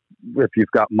if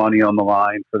you've got money on the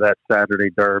line for that Saturday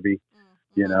Derby,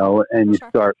 and you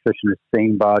start fishing the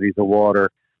same bodies of water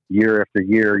year after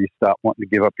year. You stop wanting to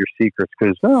give up your secrets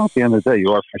because, at the end of the day,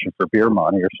 you are fishing for beer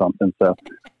money or something. So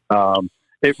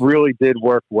it really did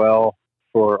work well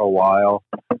for a while,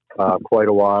 quite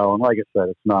a while. And like I said,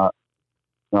 it's not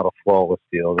a flawless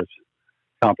deal. There's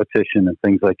competition and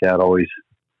things like that always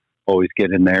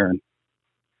get in there.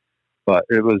 But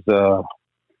it was,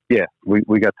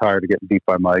 we got tired of getting beat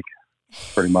by Mike,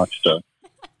 pretty much. So.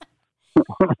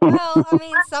 Well, I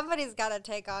mean, somebody's got to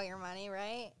take all your money,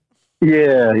 right?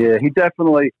 Yeah, he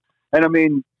definitely. And I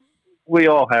mean, we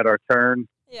all had our turn,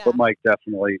 but Mike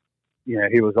definitely.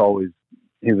 He was always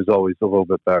a little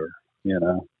bit better.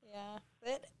 Yeah,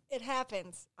 it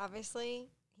happens. Obviously,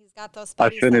 he's got those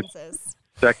spidey senses.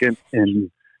 Second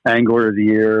in Angler of the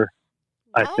Year.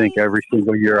 Nice. I think every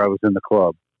single year I was in the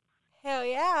club. Hell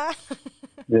yeah.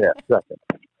 Yeah, second.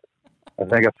 I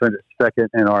think I finished second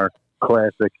in our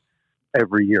classic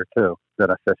every year too that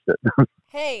I fished it.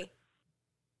 Hey.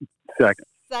 Second.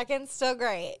 Second's still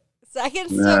great.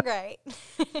 Still great.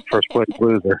 First place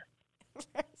loser.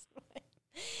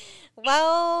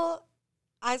 Well,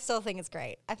 I still think it's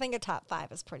great. I think a top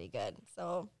 5 is pretty good.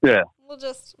 So yeah, we'll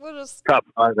just top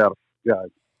 5 out of guys.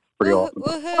 Pretty awesome.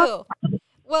 Woohoo!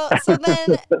 Well, so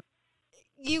then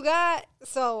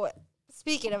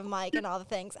speaking of Mike and all the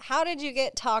things, how did you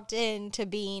get talked into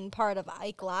being part of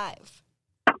Ike Live?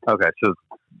 Okay, so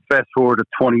fast forward to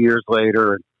 20 years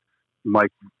later,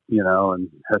 Mike, and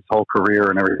his whole career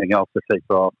and everything else that takes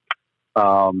off.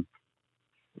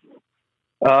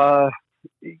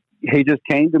 He just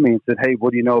came to me and said, "Hey,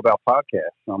 what do you know about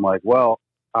podcasts?" And I'm like, "Well,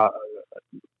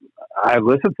 I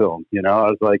listened to them. I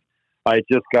was like, I had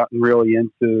just gotten really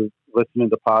into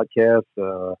listening to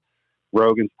podcasts.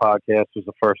 Rogan's podcast was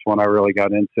the first one I really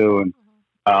got into, and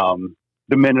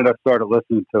the minute I started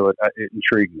listening to it, it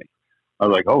intrigued me. I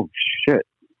was like, "Oh shit!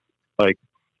 Like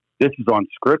this is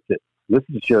unscripted. This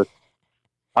is just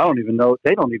I don't even know.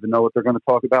 They don't even know what they're going to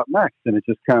talk about next, and it's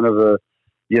just kind of a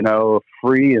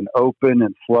free and open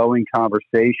and flowing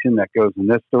conversation that goes in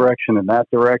this direction and that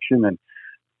direction, and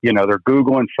they're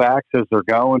Googling facts as they're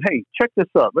going. Hey, check this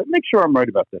up. Let make sure I'm right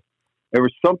about this. There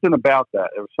was something about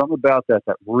that. There was something about that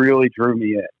that really drew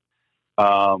me in.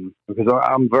 Because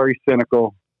I'm very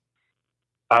cynical.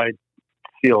 I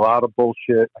see a lot of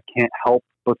bullshit. I can't help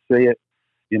but see it,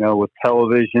 with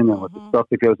television and with the stuff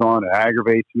that goes on. It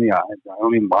aggravates me. I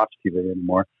don't even watch TV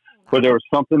anymore. But there was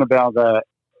something about that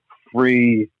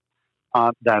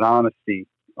that honesty.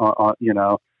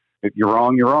 If you're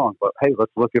wrong, you're wrong. But hey,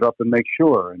 let's look it up and make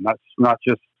sure. And that's not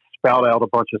just spout out a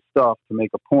bunch of stuff to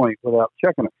make a point without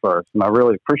checking it first. And I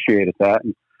really appreciated that.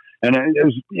 And it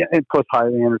was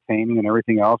highly entertaining and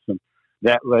everything else. And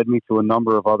that led me to a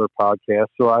number of other podcasts.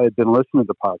 So I had been listening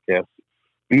to podcasts.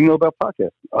 What do you know about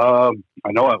podcasts?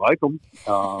 I know I like them.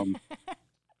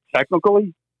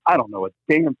 Technically, I don't know a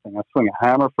damn thing. I swing a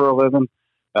hammer for a living,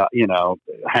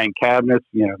 hang cabinets,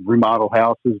 remodel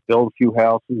houses, build a few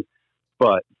houses.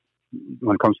 But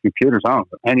when it comes to computers, I don't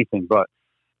know anything. But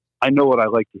I know what I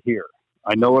like to hear.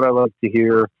 I know what I like to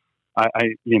hear.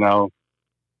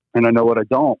 And I know what I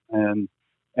don't. And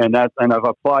I've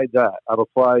applied that. I've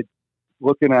applied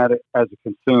looking at it as a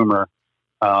consumer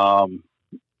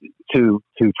to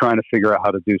trying to figure out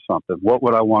how to do something. What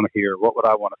would I want to hear? What would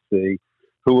I want to see?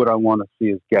 Who would I want to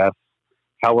see as guests?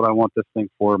 How would I want this thing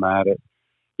formatted?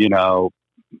 All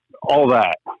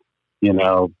that,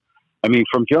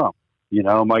 from jump,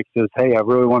 Mike says, hey, I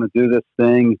really want to do this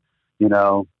thing.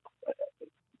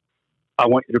 I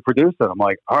want you to produce it. I'm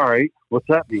like, all right, what's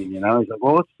that mean? He's like,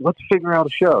 well, let's figure out a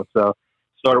show. So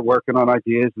started working on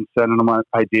ideas and sending them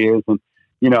ideas. And,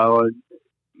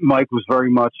 Mike was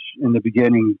very much in the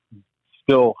beginning,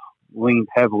 still leaned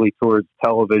heavily towards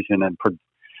television and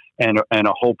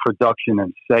a whole production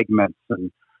and segments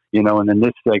and, and then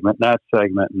this segment, that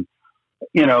segment. And,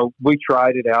 we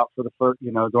tried it out for the first,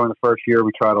 during the first year,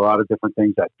 we tried a lot of different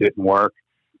things that didn't work.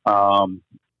 And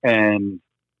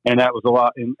that was a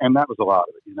lot, and that was a lot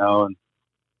of it, and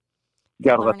you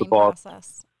got to let the ball.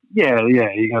 Process. Yeah,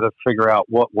 you got to figure out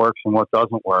what works and what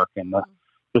doesn't work, and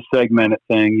the segmented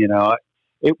thing,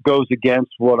 it goes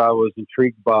against what I was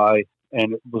intrigued by,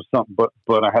 and it was something. But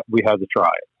we had to try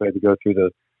it. We had to go through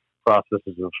the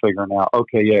processes of figuring out.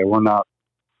 Okay, yeah, we're not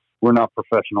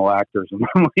professional actors, and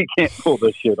we can't pull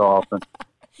this shit off. And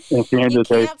at the end of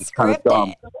the day, it's kind of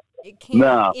dumb. You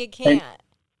can't.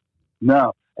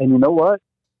 No, and you know what?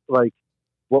 Like,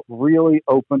 what really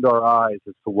opened our eyes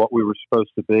as to what we were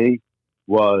supposed to be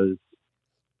was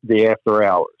the after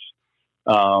hours.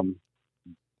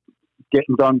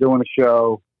 Getting done doing a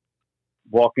show,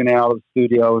 walking out of the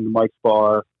studio into Mike's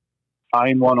bar,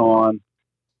 tying one on,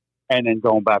 and then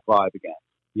going back live again.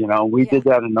 We did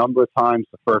that a number of times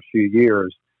the first few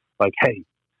years. Like, hey,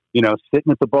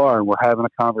 sitting at the bar and we're having a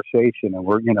conversation and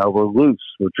we're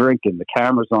loose, we're drinking, the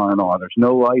cameras aren't on, there's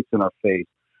no lights in our face.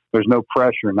 There's no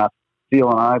pressure, not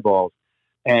feeling eyeballs.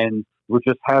 And we're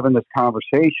just having this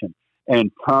conversation.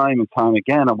 And time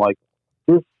again, I'm like,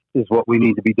 this is what we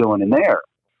need to be doing in there.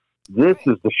 This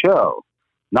is the show.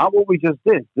 Not what we just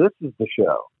did. This is the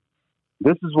show.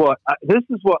 This is what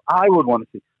I would want to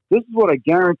see. This is what I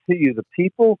guarantee you, the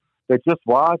people that just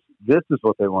watch, this is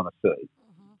what they want to see.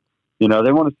 Mm-hmm.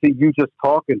 They want to see you just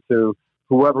talking to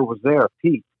whoever was there,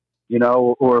 Pete,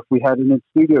 or if we had an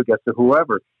in-studio guest or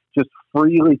whoever, just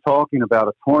freely talking about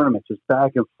a tournament, just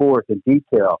back and forth in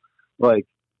detail, like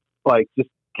just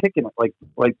kicking it,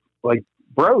 like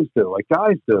bros do, like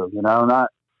guys do, not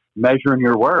measuring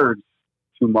your words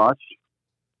too much,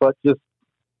 but just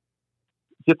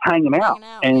hanging out.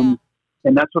 And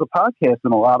that's what a podcast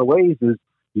in a lot of ways is.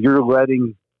 You're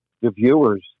letting the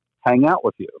viewers hang out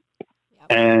with you. Yep.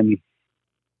 And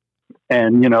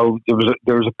there was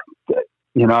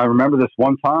I remember this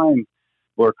one time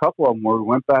where a couple of them where we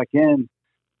went back in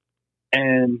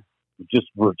and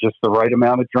we're just the right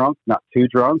amount of drunk, not too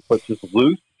drunk, but just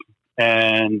loose.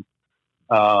 And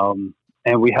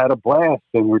we had a blast,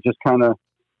 and we're just kind of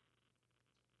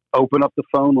open up the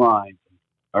phone lines.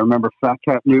 I remember Fat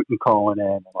Cat Newton calling in,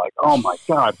 and like, oh my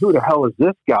God, who the hell is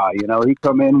this guy? He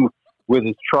come in with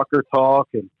his trucker talk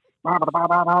and blah, blah, blah,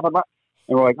 blah, blah, blah.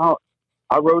 And we're like, oh,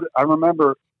 I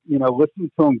remember,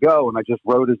 listening to him go, and I just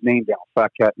wrote his name down,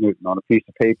 Fat Cat Newton, on a piece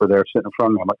of paper there sitting in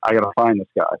front of me. I'm like, I got to find this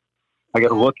guy. I got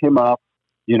to look him up.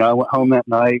 I went home that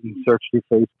night and searched through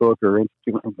Facebook or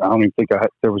Instagram. I don't even think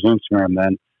there was Instagram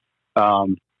then.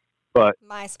 But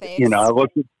MySpace. I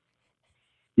looked at,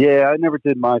 I never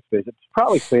did MySpace. It's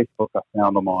probably Facebook I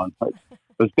found them on. I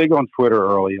was big on Twitter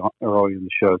early in the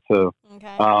show too.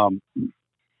 Okay.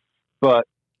 But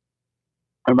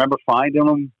I remember finding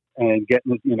them and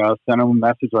getting, sending them a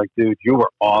message like, dude, you were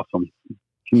awesome.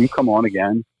 Can you come on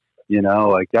again?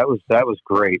 That was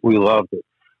great. We loved it.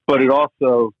 but it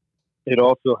also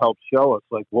helps show us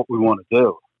like what we want to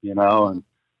do,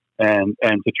 and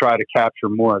to try to capture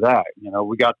more of that.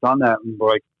 We got done that and we're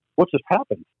like, what just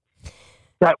happened?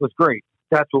 That was great.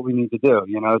 That's what we need to do.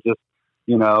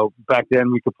 Back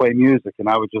then we could play music, and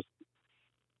I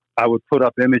would put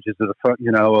up images of the front,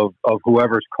 of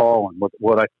whoever's calling,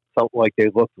 what I felt like they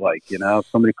looked like. If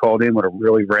somebody called in with a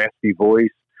really raspy voice,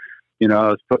 I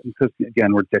was putting, because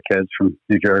again, we're dickheads from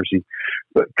New Jersey,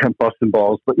 but busting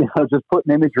balls, but just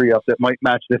putting imagery up that might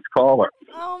match this caller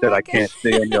that I can't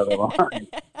see on the other line,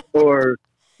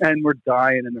 and we're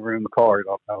dying in the room. The caller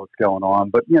don't know what's going on,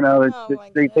 but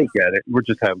they get it. We're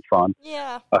just having fun.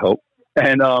 Yeah, I hope.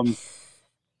 And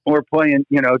we're playing,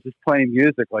 just playing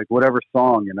music, like whatever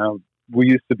song, we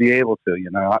used to be able to.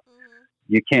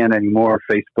 You can't anymore.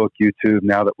 Facebook, YouTube.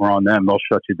 Now that we're on them, they'll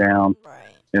shut you down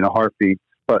in a heartbeat.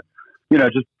 But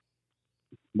just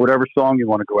whatever song you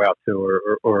want to go out to,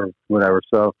 or whatever.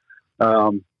 So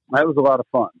that was a lot of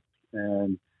fun,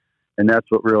 and that's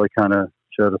what really kind of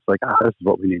showed us like, this is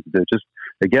what we need to do. Just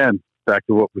again, back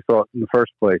to what we thought in the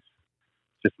first place.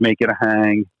 Just make it a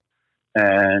hang,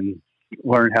 and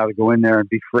learn how to go in there and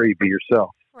be free, be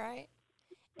yourself. Right.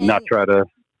 Not try to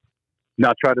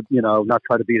be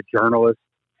a journalist,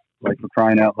 like, for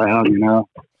crying out loud, Not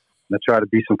try to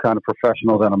be some kind of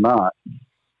professional that I'm not.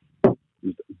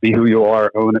 Be who you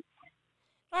are, own it.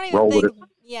 Roll with it.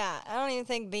 Yeah, I don't even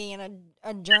think being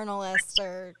a journalist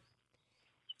or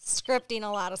scripting a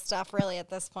lot of stuff really at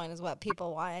this point is what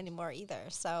people want anymore either.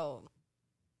 So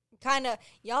kind of,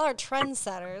 y'all are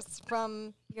trendsetters,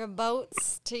 from your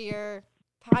boats to your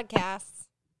podcasts,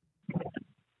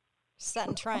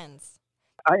 setting trends.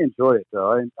 I enjoy it,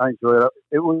 though. I enjoy it.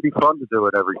 It would be fun to do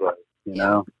it every day, you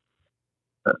know.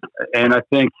 And I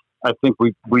think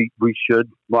we should.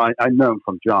 Well, I know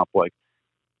from jump, like,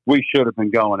 we should have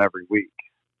been going every week,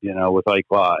 with Ike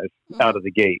Live out of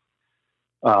the gate.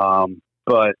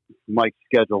 But Mike's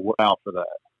schedule went out for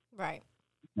that, right?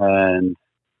 And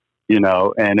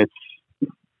and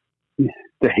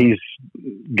he's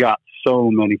got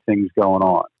so many things going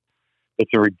on.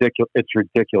 It's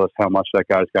ridiculous how much that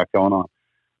guy's got going on.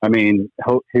 I mean,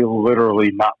 he'll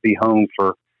literally not be home for,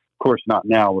 of course, not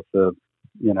now with the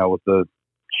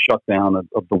shutdown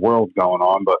of the world going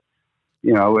on, but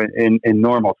in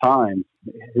normal times,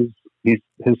 his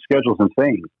schedule's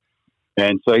insane,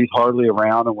 and so he's hardly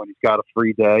around. And when he's got a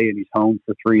free day and he's home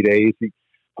for 3 days,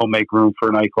 he'll make room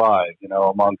for Night Live,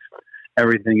 amongst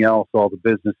everything else, all the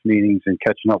business meetings and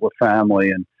catching up with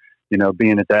family and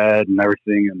being a dad and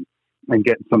everything, and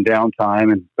getting some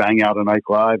downtime and bang out a Night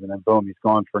Live, and then boom, he's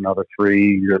gone for another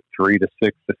 3 to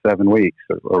 6 to 7 weeks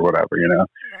or whatever,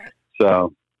 Right.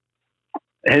 So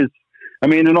and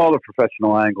all the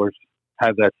professional anglers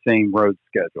have that same road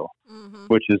schedule,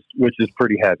 which is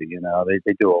pretty heavy.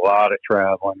 They do a lot of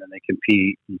traveling and they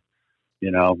compete. And,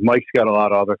 Mike's got a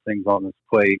lot of other things on his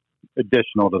plate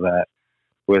additional to that,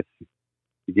 with,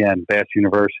 again, Bass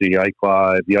University, Ike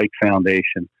Live, the Ike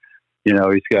Foundation.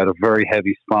 He's got a very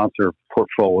heavy sponsor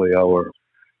portfolio, or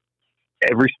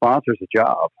every sponsor's a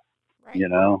job, right.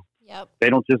 Yep. They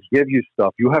don't just give you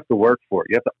stuff. You have to work for it.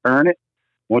 You have to earn it.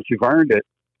 Once you've earned it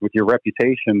with your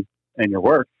reputation and your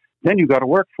work, then you've got to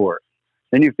work for it.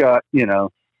 Then you've got,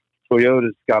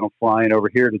 Toyota's got them flying over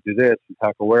here to do this, and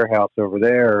Tackle Warehouse over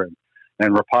there, and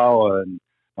Rapala. And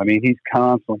I mean, he's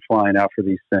constantly flying out for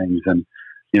these things, and,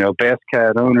 Bass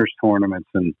Cat owners tournaments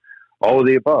and all of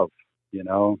the above,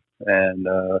 and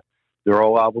they're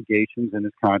all obligations in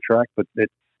his contract, but it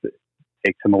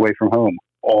takes him away from home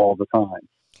all the time.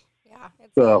 Yeah.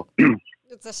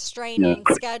 It's a straining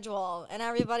schedule, and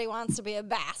everybody wants to be a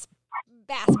bass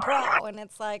pro, and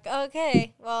it's like,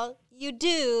 okay, well, you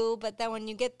do, but then when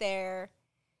you get there,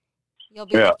 you'll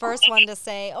be the first one to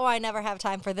say, oh, I never have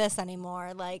time for this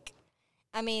anymore. Like,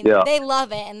 I mean, they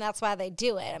love it, and that's why they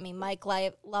do it. I mean, Mike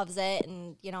loves it,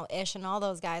 and, Ish and all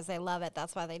those guys, they love it.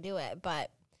 That's why they do it. But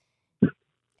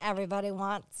everybody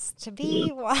wants to be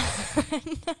one.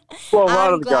 Well,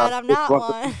 I'm glad I'm not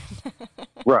one.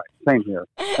 Right, same here.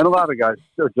 And a lot of guys,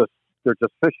 they're just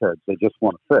fish heads. They just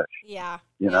want to fish. Yeah.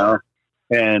 You know?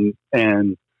 And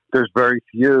there's very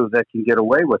few that can get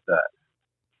away with that.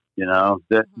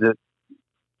 That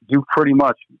you pretty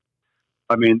much,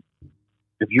 I mean,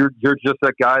 if you're just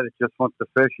that guy that just wants to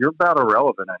fish, you're about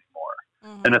irrelevant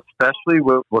anymore. And especially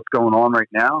with what's going on right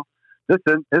now, this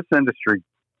industry,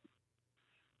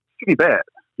 it's pretty bad.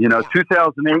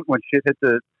 2008, when shit hit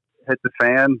the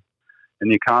fan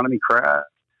and the economy crashed,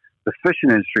 the fishing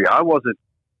industry, I wasn't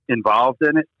involved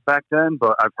in it back then,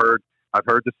 but I've heard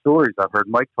the stories. I've heard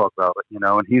Mike talk about it,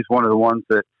 and he's one of the ones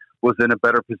that was in a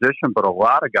better position, but a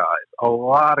lot of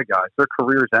guys, their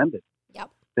careers ended. Yep.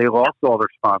 They lost all their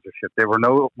sponsorship. They were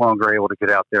no longer able to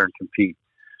get out there and compete.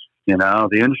 You know,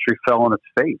 the industry fell on its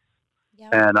face.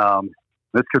 Yep. And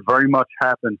this could very much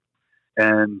happen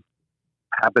and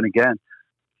happen again.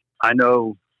 I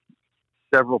know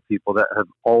several people that have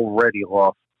already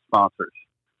lost sponsors,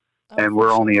 and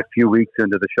we're only a few weeks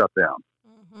into the shutdown.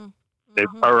 Mm-hmm.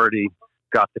 They've already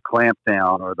got the clamp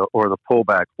down or the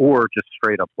pullback, or just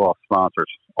straight up lost sponsors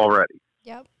already.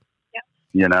 Yep.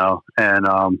 You know, and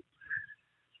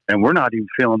we're not even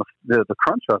feeling the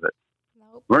crunch of it.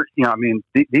 Nope. We're, you know, I mean,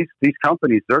 these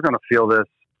companies, they're going to feel this.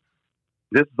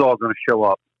 This is all going to show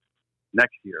up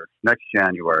next year, next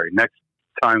January, next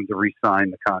time to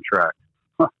re-sign the contract.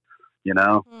 You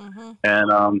know, and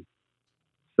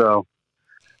so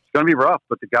it's going to be rough.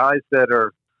 But the guys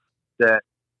that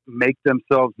make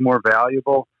themselves more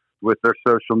valuable with their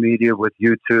social media, with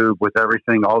YouTube, with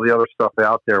everything, all the other stuff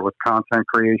out there, with content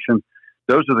creation,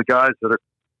 those are the guys that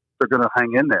are going to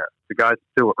hang in there. The guys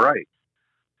that do it right.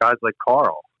 Guys like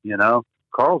Carl. You know,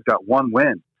 Carl's got one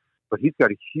win, but he's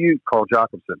got a huge Carl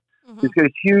Jacobson. He's got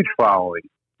a huge following,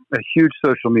 a huge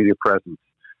social media presence.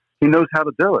 He knows how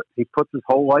to do it. He puts his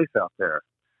whole life out there,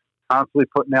 constantly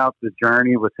putting out the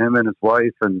journey with him and his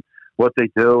wife and what they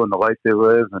do and the life they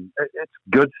live. And it's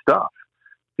good stuff.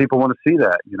 People want to see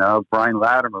that, you know, Brian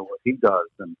Latimer, what he does.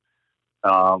 And,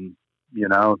 you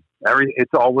know,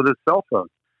 it's all with his cell phone.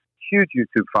 Huge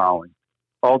YouTube following,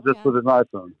 all just with his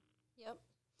iPhone. Yep.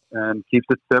 And keeps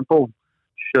it simple,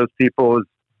 shows people his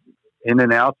in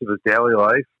and outs of his daily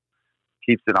life,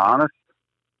 keeps it honest.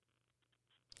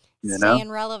 You Staying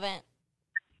know? Relevant.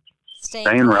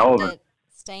 Staying relevant.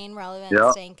 Staying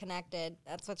relevant, staying connected.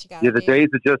 That's what you got to do. The days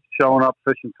of just showing up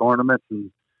fishing tournaments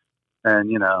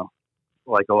and you know,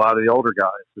 like a lot of the older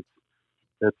guys,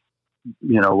 it's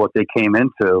you know, what they came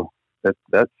into, that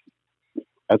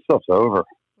stuff's over,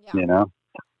 you know?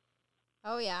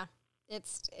 Oh, yeah.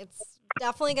 It's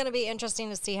definitely going to be interesting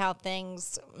to see how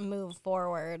things move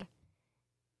forward.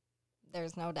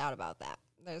 There's no doubt about that.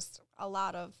 There's a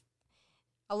lot of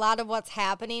what's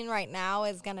happening right now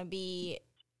is going to be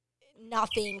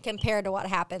nothing compared to what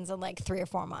happens in like 3 or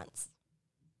 4 months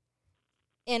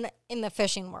in the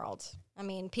fishing world. I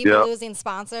mean, people losing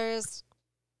sponsors,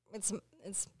 it's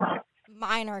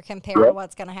minor compared to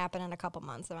what's going to happen in a couple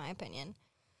months, in my opinion.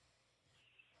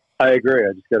 I agree.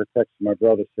 I just got a text from my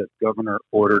brother said governor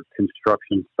ordered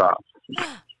construction stops.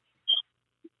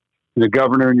 The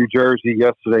governor in New Jersey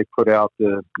yesterday put out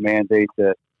the mandate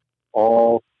that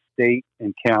all state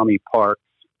and county parks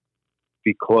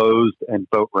be closed and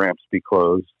boat ramps be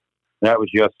closed. That was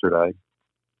yesterday.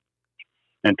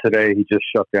 And today he just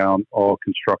shut down all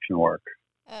construction work.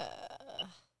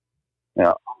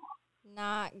 Yeah.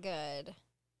 Not good.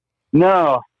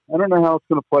 No, I don't know how it's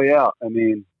going to play out. I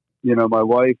mean, you know, my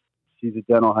wife, she's a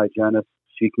dental hygienist.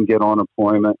 She can get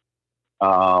unemployment.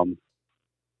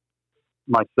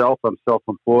 Myself, I'm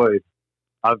self-employed.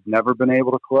 I've never been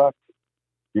able to collect.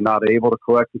 You're not able to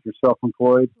collect if you're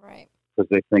self-employed. Right. Because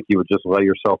they think you would just lay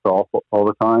yourself off all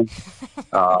the time.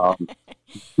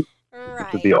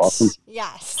 Right. Would be awesome.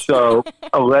 Yes. So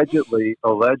allegedly,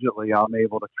 I'm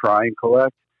able to try and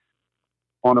collect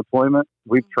unemployment.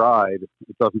 We've tried.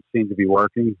 It doesn't seem to be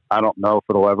working. I don't know if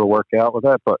it'll ever work out with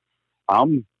that, but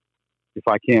if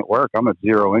I can't work, I'm at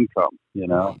zero income, you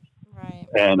know? Right.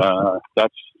 And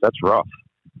that's rough.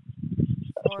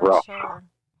 That's rough. Sure.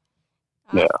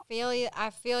 Yeah. I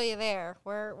feel you there.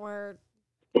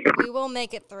 We will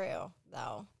make it through,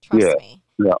 though. Trust me.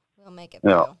 Yeah. We'll make it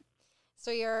through. So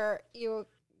you're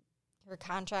a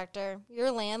contractor. You're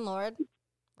a landlord,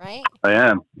 right? I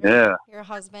am. Yeah. Your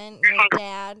husband, your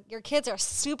dad, your kids are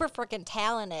super freaking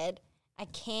talented. I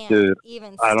can't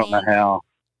even stand I don't know how.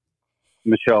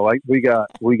 Michelle, we got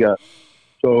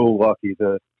so lucky.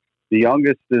 The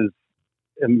youngest is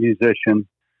a musician,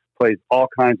 plays all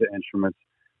kinds of instruments.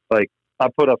 Like, I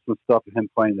put up some stuff of him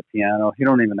playing the piano. He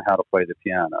don't even know how to play the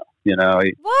piano, you know.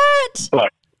 What?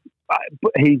 But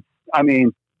he's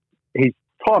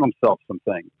taught himself some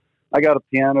things. I got a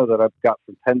piano that I've got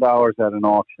for $10 at an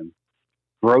auction,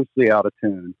 grossly out of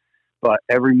tune. But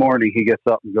every morning he gets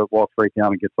up and walks right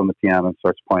down and gets on the piano and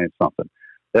starts playing something.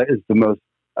 That is the most,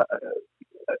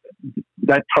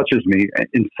 that touches me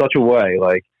in such a way.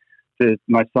 Like,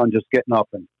 my son just getting up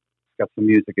and got some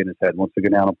music in his head, wants to go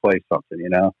down and play something, you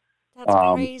know? That's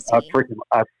crazy.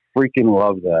 I freaking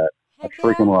love that.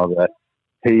 Love that.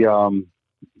 He,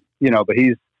 you know, but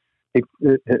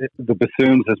the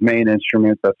bassoon's his main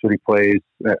instrument. That's what he plays.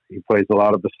 He plays a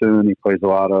lot of bassoon. He plays a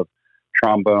lot of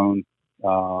trombone.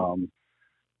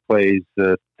 Plays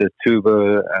the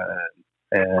tuba.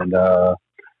 and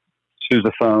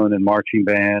sousaphone and marching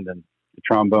band and the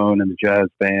trombone and the jazz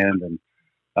band, and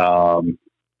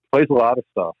plays a lot of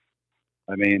stuff.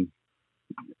 I mean,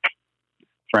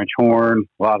 French horn,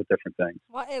 a lot of different things.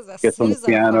 What is a Gets on the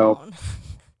piano. sousaphone?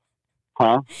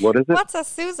 Huh? What is it? What's a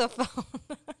sousaphone?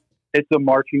 It's a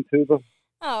marching tuba.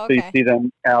 Oh, So you okay. see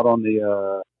them out on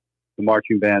the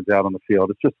marching bands out on the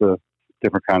field. It's just a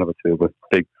different kind of a tuba,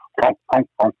 big honk, honk,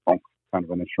 honk, honk kind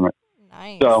of an instrument.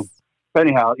 Nice. So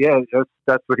anyhow, yeah,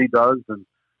 that's what he does, and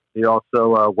he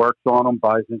also works on them,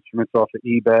 buys instruments off of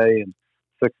eBay, and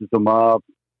fixes them up,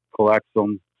 collects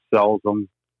them, sells them.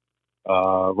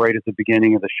 Right at the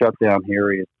beginning of the shutdown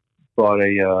here, he bought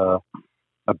a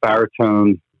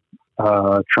baritone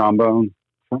baritone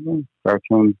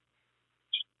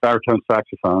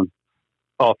saxophone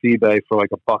off eBay for like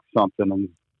 $1 something, and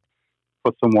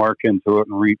put some work into it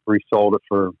and resold it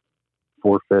for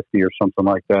 $4.50 or something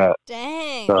like that.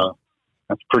 Dang. So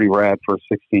that's pretty rad for a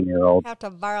 16-year-old. Have to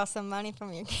borrow some money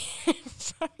from your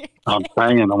kids. I'm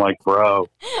saying, I'm like, bro,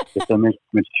 get them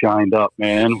instruments shined up,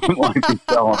 man. Why are you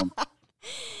selling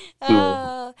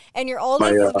them? And your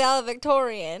oldest is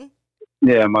valedictorian.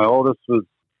 Yeah, my oldest was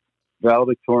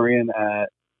valedictorian at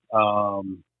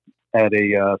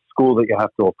a school that you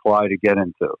have to apply to get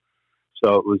into.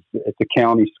 So it's a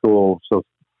county school. So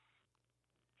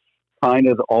kind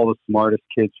of all the smartest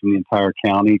kids from the entire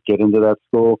county get into that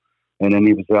school, and then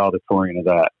he was valedictorian of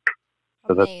that.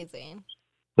 So Amazing.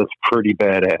 That's pretty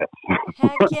badass.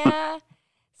 Heck yeah.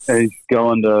 And he's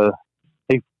going to.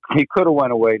 He could have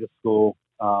went away to school,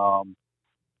 and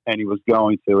he was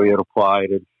going to. He had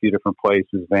applied at a few different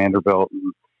places, Vanderbilt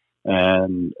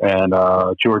and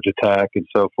Georgia Tech and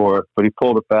so forth, but he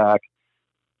pulled it back.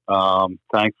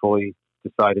 Thankfully,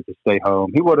 decided to stay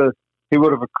home. He would have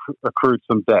accrued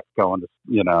some debt going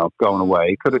away.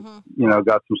 He could have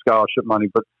got some scholarship money,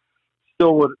 but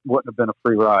still wouldn't have been a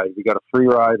free ride. We got a free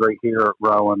ride right here at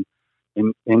Rowan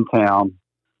in town.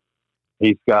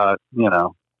 He's got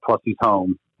plus he's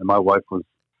home, and my wife was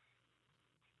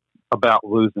about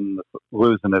losing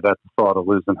it at the thought of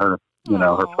losing her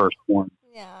her firstborn.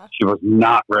 Yeah. She was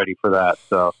not ready for that.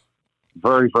 So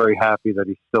very, very happy that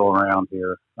he's still around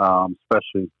here,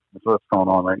 especially with what's going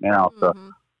on right now. So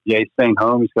yeah, he's staying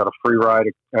home. He's got a free ride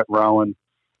at Rowan.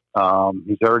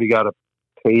 He's already got a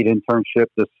paid internship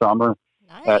this summer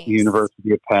at the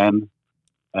University of Penn.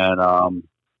 And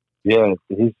yeah,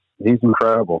 he's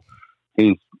incredible.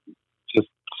 He's just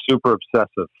super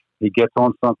obsessive. He gets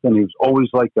on something. He was always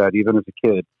like that, even as a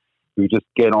kid. He would just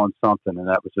get on something, and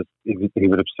that was just he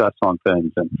would obsess on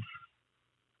things, and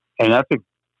that's a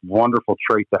wonderful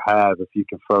trait to have if you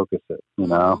can focus it,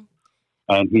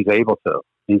 And he's able to.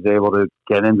 He's able to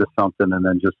get into something and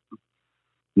then just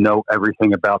know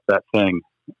everything about that thing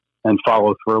and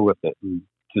follow through with it, and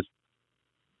just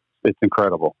it's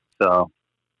incredible. So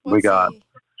we got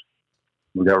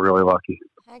really lucky.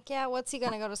 Heck yeah! What's he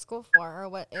gonna go to school for, or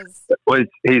what is? Well,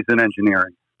 he's in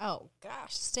engineering. Oh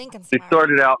gosh, stinking He smart.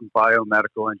 started out in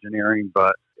biomedical engineering,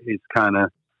 but he's kind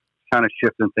of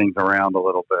shifting things around a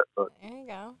little bit. But there you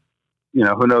go.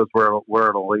 Who knows where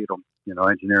it'll lead him?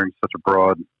 Engineering is such a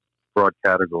broad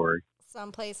category.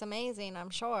 Someplace amazing,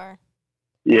 I'm sure.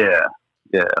 Yeah.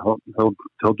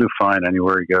 He'll do fine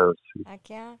anywhere he goes. Heck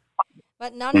yeah!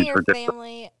 But none of your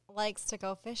family likes to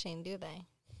go fishing, do they?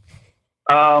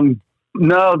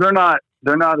 No, they're not.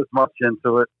 They're not as much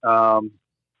into it.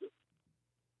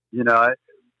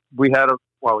 We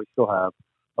still have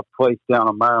a place down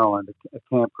in Maryland, a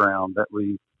campground that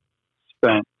we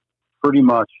spent pretty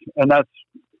much, and that's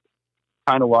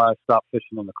kind of why I stopped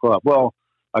fishing in the club. Well,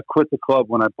 I quit the club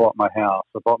when I bought my house.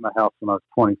 I bought my house when I was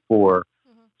 24,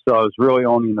 so I was really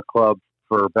only in the club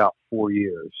for about 4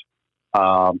 years,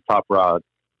 top rod.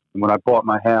 And when I bought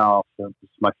my house, it was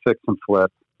my fix and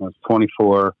flip. I was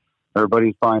 24.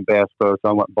 Everybody's buying bass boats.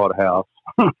 I went and bought a house.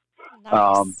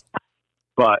 Nice.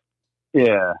 But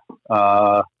yeah,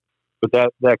 but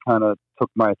that kind of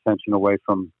took my attention away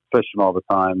from fishing all the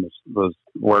time. Was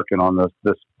working on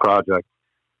this project.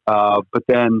 But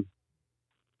then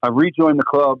I rejoined the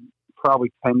club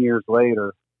probably 10 years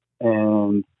later,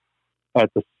 and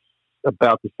at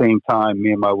about the same time,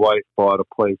 me and my wife bought a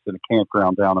place in a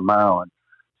campground down in Maryland.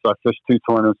 So I fished 2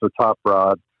 tournaments with Top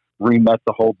Rod, re-met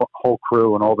the whole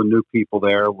crew and all the new people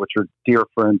there, which are dear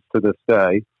friends to this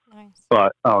day. Nice.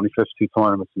 But I only fished 2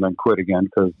 tournaments and then quit again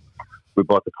because we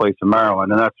bought the place in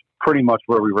Maryland, and that's pretty much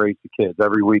where we raised the kids.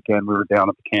 Every weekend we were down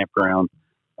at the campground,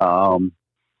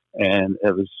 and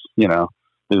it was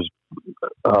there's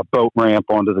a boat ramp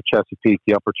onto the Chesapeake,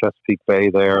 the upper Chesapeake Bay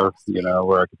there,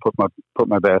 where I could put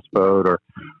my bass boat,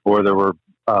 or there were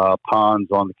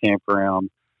ponds on the campground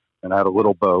and I had a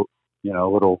little boat,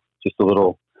 just a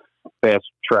little fast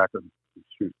tracker,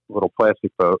 little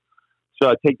plastic boat. So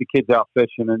I'd take the kids out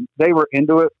fishing, and they were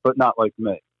into it, but not like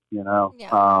me,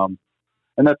 Yeah.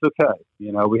 And that's okay.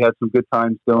 We had some good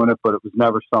times doing it, but it was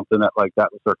never something that was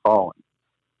their calling.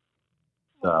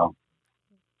 So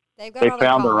They've got they other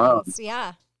found their own. callings.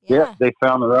 Yeah. Yeah, they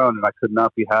found their own, and I could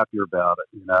not be happier about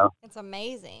it. It's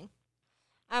amazing.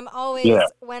 I'm always, Yeah.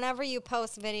 whenever you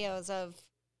post videos of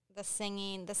the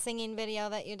singing video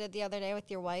that you did the other day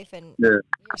with your wife and your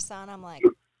son, I'm like,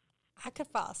 I could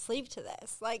fall asleep to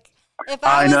this. Like, if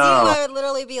I was you, I would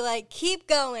literally be like, keep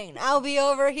going. I'll be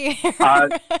over here.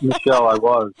 Michelle, I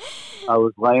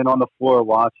was laying on the floor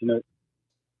watching it,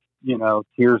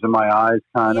 tears in my eyes,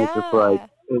 kind of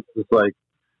just like,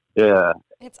 yeah.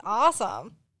 It's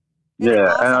awesome. Awesome.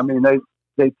 And I mean,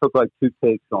 they took like 2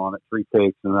 takes on it, 3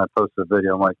 takes, and I posted a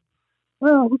video. I'm like,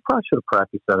 well, we probably should have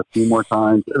practiced that a few more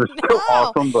times. It was still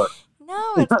awesome, but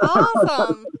no, it's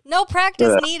awesome. No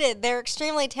practice needed. They're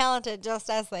extremely talented, just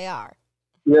as they are.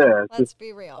 Yeah, let's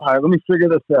be real. All right, let me figure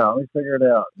this out. Let me figure it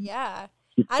out. Yeah,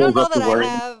 I don't know that I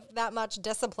have that much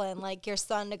discipline like your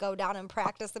son to go down and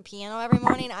practice the piano every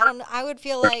morning. I would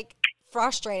feel like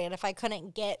frustrated if I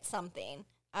couldn't get something.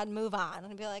 I'd move on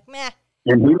and be like, meh.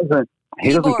 And he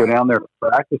doesn't go down there to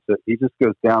practice it. He just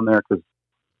goes down there because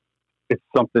it's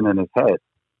something in his head.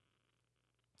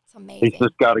 It's amazing. He's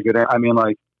just got to get in. I mean,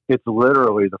 like, it's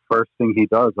literally the first thing he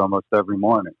does almost every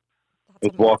morning.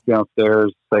 It's walk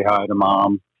downstairs, say hi to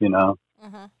mom,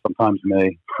 sometimes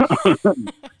me.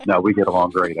 No, we get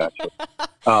along great, actually.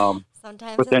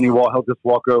 Sometimes but then he'll just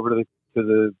walk over to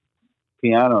the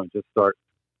piano and just start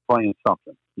playing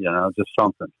something, just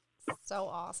something. So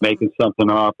awesome. Making something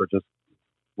up or just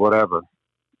whatever.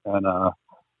 And,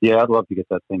 I'd love to get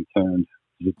that thing tuned.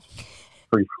 It's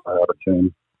pretty far out of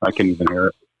tune. I can even hear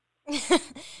it.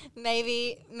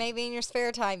 Maybe in your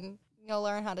spare time, you'll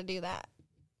learn how to do that.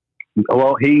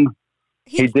 Well, he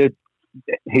did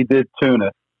tune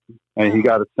it, and he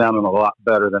got it sounding a lot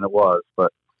better than it was,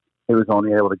 but he was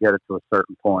only able to get it to a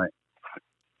certain point.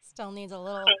 Still needs a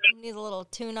little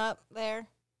tune up there.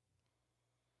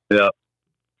 Yeah.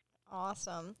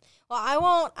 Awesome. Well,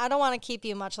 I don't want to keep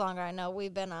you much longer. I know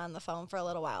we've been on the phone for a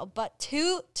little while, but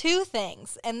two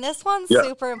things. And this one's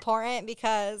super important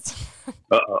because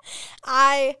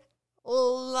I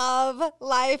love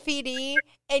Live PD,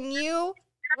 and you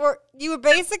were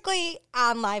basically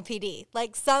on Live PD.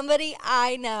 Like, somebody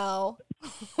I know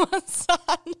was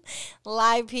on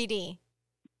Live PD.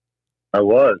 I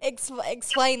was.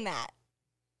 Explain that.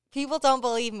 People don't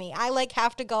believe me. I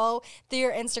have to go through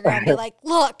your Instagram and be like,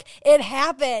 look, it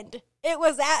happened. It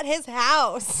was at his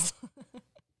house.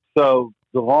 So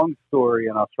the long story,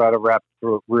 and I'll try to wrap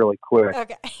through it really quick.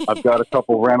 Okay. I've got a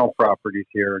couple rental properties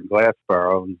here in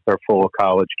Glassboro, and they're full of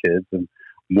college kids, and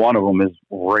one of them is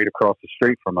right across the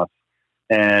street from us.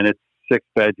 And it's 6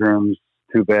 bedrooms,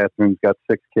 2 bathrooms, got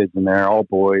 6 kids in there, all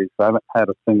boys. I haven't had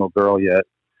a single girl yet,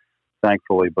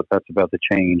 thankfully, but that's about to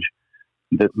change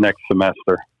next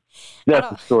semester. That's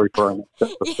a story for our next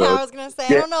episode. Yeah, I was going to say,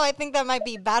 I don't know. I think that might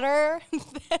be better.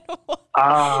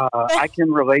 I can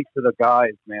relate to the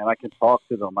guys, man. I can talk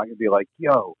to them. I can be like,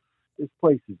 yo, this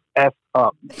place is effed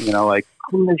up. Like,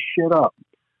 clean this shit up.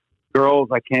 Girls,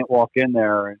 I can't walk in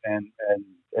there and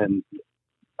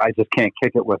I just can't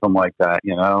kick it with them like that,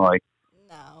 like.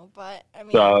 No, but I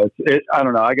mean. So I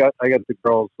don't know. I got the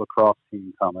girls lacrosse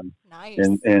team coming. Nice.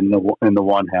 in the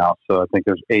one house. So I think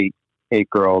there's eight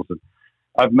girls. And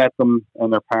I've met them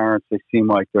and their parents. They seem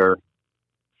like they're,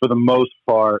 for the most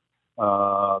part,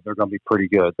 they're going to be pretty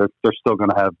good. They're still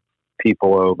going to have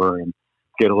people over and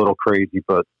get a little crazy,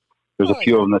 but there's a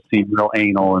few of them that seem real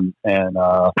anal and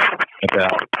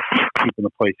about keeping the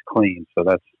place clean. So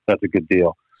that's a good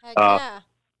deal. Yeah.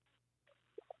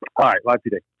 All right, Live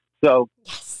PD. So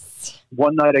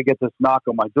one night I get this knock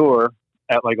on my door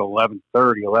at like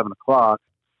 11:30, 11 o'clock.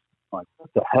 I'm like, what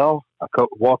the hell? I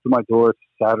walk to my door. It's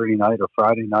Saturday night or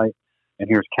Friday night, and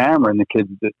here's Cameron,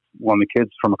 one of the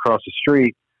kids from across the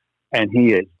street, and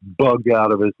he is bugged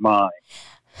out of his mind.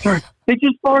 They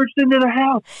just barged into the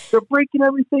house. They're breaking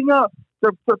everything up.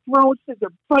 They're throwing shit. They're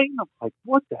fighting them. Like,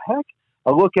 what the heck?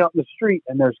 I look out in the street,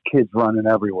 and there's kids running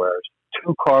everywhere. There's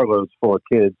 2 carloads full of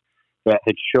kids that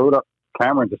had showed up.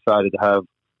 Cameron decided to have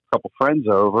a couple friends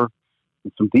over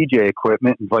with some DJ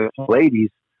equipment, invite some ladies,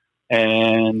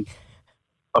 and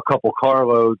a couple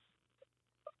carloads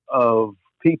of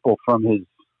people from his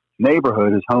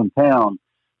neighborhood, his hometown,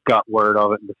 got word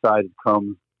of it and decided to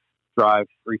come drive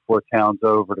 3-4 towns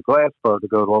over to Glassboro to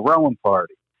go to a rowing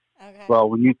party. Okay. Well,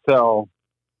 when you tell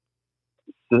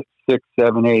 6,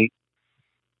 7, 8,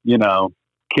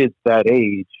 kids that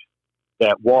age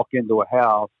that walk into a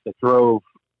house that drove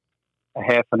a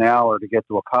half an hour to get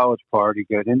to a college party,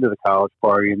 get into the college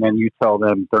party, and then you tell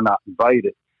them they're not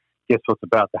invited. Guess what's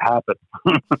about to happen?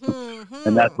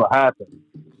 And that's what happened.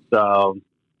 So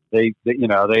they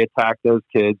attacked those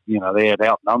kids. They had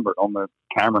outnumbered them.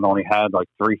 Cameron only had like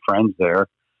 3 friends there.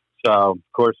 So of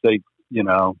course big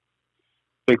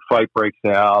fight breaks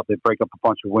out. They break up a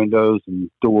bunch of windows and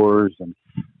doors and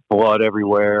blood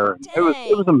everywhere. It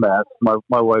was a mess.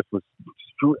 My wife was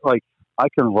like, I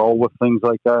can roll with things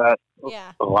like that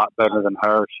a lot better than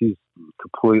her. She's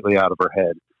completely out of her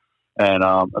head and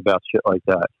about shit like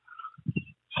that.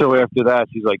 So after that,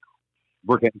 she's like,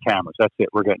 we're getting cameras. That's it.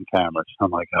 We're getting cameras.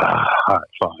 I'm like, all right,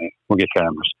 fine. We'll get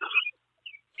cameras.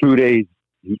 2 days,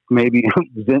 maybe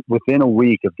within a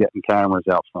week of getting cameras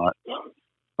out front.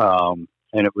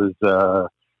 And it was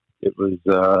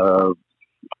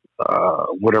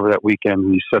whatever that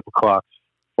weekend you set the clocks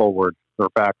forward or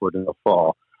backward in the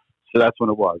fall. So that's when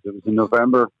it was. It was in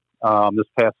November, this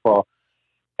past fall.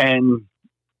 And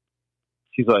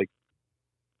she's like,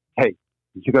 hey,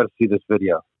 you got to see this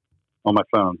video on my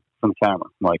phone from the camera.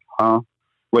 I'm like, huh?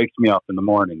 Wakes me up in the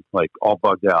morning, like all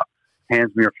bugged out.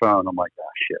 Hands me her phone. I'm like, oh,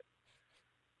 shit.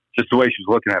 Just the way she's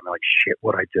looking at me, like, shit,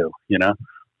 what'd I do?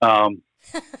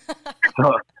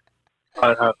 So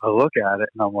I look at it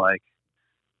and I'm like,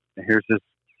 here's this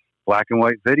black and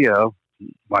white video,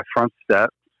 my front step,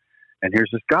 and here's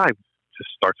this guy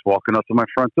just starts walking up to my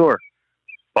front door,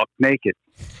 buck naked,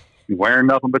 wearing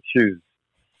nothing but shoes.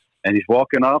 And he's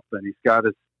walking up and he's got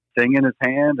his thing in his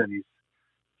hand and he's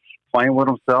playing with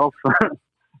himself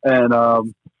and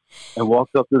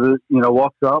walks up to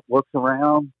looks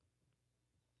around.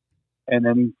 And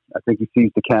then I think he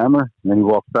sees the camera and then he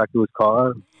walks back to his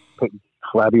car,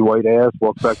 flabby white ass,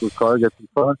 walks back to his car, gets in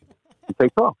the car and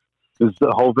takes off.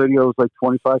 The whole video was like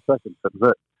 25 seconds. That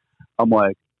was it. I'm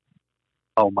like,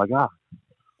 oh my God,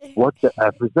 what the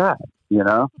F is that?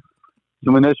 So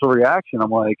my initial reaction, I'm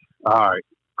like, all right,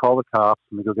 call the cops.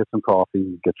 Let me go get some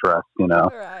coffee, get dressed,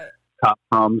 Right. Cop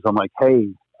comes. I'm like, hey,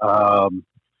 I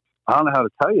don't know how to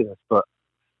tell you this, but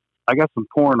I got some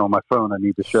porn on my phone I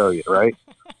need to show you, right?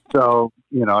 So,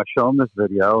 I show him this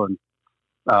video and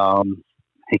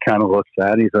he kind of looks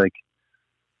at it. He's like,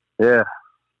 yeah,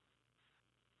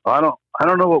 I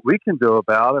don't know what we can do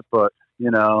about it, but,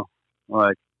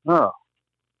 like, oh,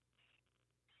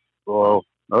 well,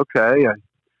 okay.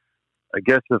 I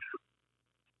guess if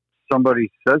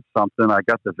somebody says something, I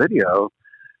got the video,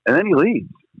 and then he leaves,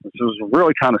 which was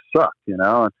really kind of sucked, and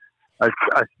I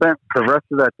spent the rest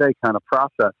of that day kind of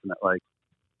processing it, like,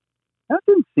 that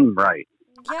didn't seem right.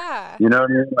 Yeah. You know what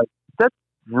I mean? Like, that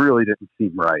really didn't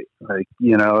seem right. Like,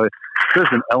 there's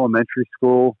an elementary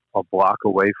school a block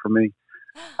away from me.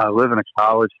 I live in a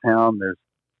college town. There's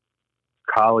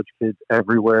college kids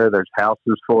everywhere. There's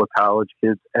houses full of college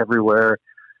kids everywhere,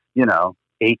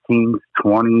 18s,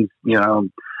 20s,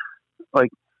 like,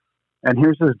 and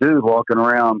here's this dude walking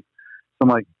around. I'm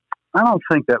like, I don't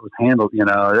think that was handled,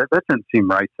 that didn't seem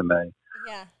right to me.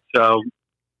 Yeah. So,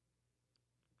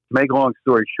 make a long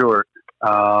story short,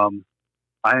 I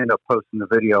ended up posting the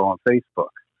video on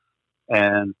Facebook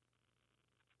and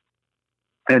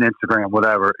Instagram,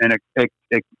 whatever. And it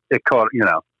caught,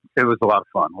 it was a lot of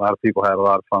fun. A lot of people had a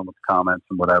lot of fun with the comments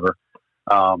and whatever.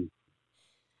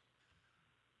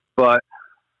 But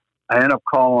I ended up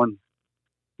calling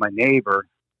my neighbor,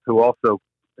 who also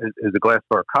is a glass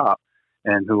bar cop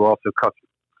and who also cuts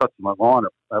my lawn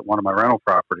at one of my rental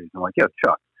properties. I'm like, yeah,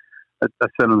 Chuck, I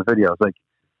said on the video, I was like,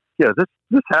 yeah,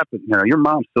 this happened. Your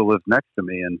mom still lives next to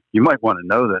me, and you might want to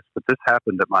know this, but this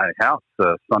happened at my house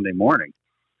Sunday morning.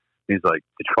 He's like,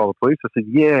 did you call the police? I said,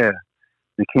 yeah.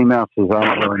 He came out and says, I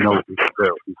don't really know what we should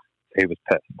do. He was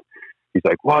pissed. He's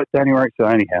like, what? Anyway, so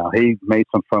anyhow, he made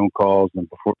some phone calls, and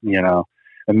before,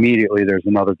 immediately there's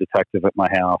another detective at my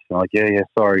house. And I'm like, yeah,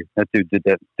 sorry, that dude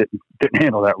didn't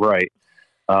handle that right.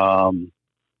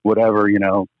 Whatever,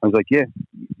 I was like, yeah,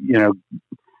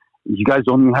 you guys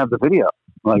don't even have the video.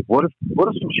 Like, what if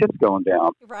some shit's going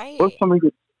down? Right. What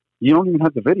if you don't even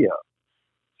have the video?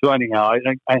 So anyhow,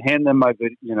 I hand them my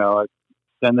video, I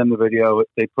send them the video.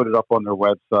 They put it up on their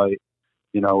website,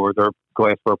 or their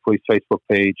Glassboro Police Facebook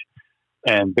page.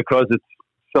 And because it's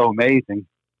so amazing,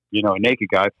 a naked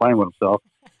guy playing with himself,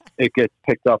 it gets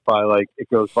picked up by, it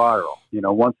goes viral.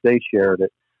 Once they shared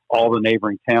it, all the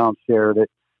neighboring towns shared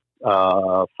it.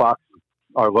 Fox,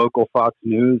 our local Fox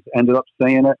News ended up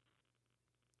saying it.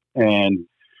 And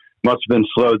must have been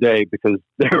a slow day because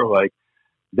they were like,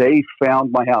 they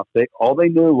found my house. All they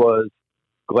knew was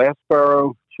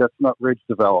Glassboro Chestnut Ridge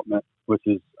Development, which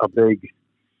is a big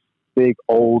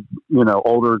old,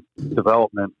 older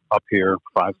development up here,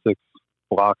 5, 6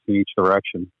 blocks in each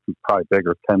direction, probably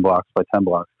bigger, 10 blocks by 10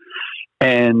 blocks.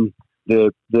 And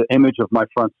the image of my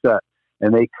front set.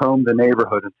 And they combed the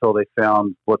neighborhood until they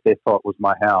found what they thought was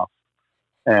my house.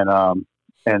 And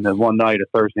then one night, a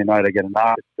Thursday night, I get a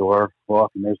knock at the door.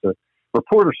 Walk, and there's a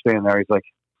reporter standing there. He's like,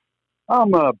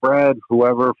 "I'm Brad,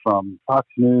 whoever from Fox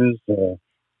News. You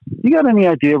got any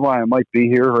idea why I might be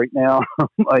here right now?"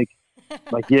 like,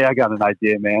 yeah, I got an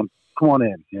idea, man. Come on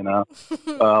in, you know.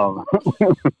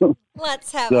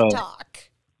 Let's have a talk.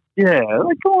 Yeah,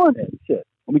 like, come on in. Shit,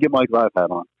 let me get my live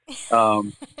hat on.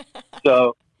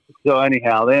 So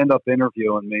anyhow, they end up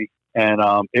interviewing me, and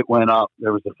it went up.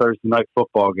 There was a Thursday night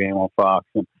football game on Fox,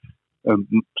 and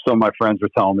some of my friends were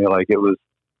telling me like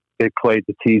it played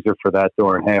the teaser for that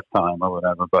during halftime or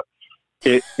whatever. But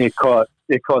it caught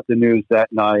the news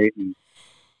that night,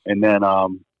 and then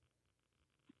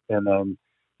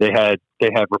they had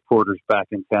reporters back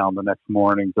in town the next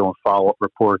morning doing follow-up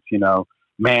reports, you know,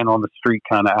 man on the street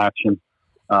kind of action.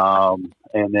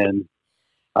 And then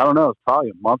I don't know, it's probably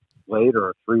a month later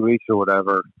or 3 weeks or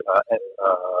whatever,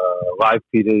 Live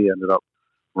PD ended up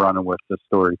running with the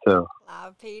story too.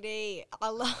 Live PD. I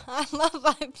love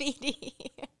Live PD.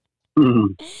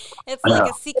 Mm-hmm. It's like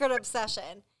a secret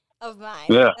obsession of mine.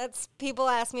 Yeah. That's people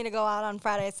ask me to go out on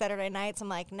Friday, Saturday nights. I'm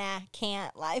like, nah,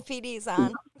 can't. Live PD's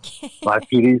on. Live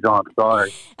PD's on.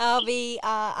 Sorry. I'll be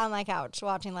on my couch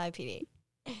watching Live PD.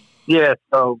 Yeah.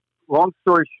 So long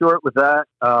story short, with that,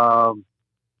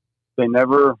 they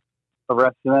never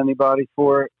arrested anybody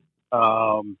for it.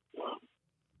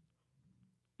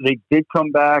 They did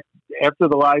come back after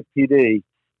the Live PD.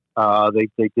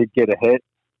 They did get a hit,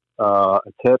 a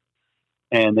tip,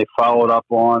 and they followed up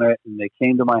on it. And they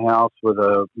came to my house with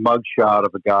a mugshot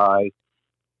of a guy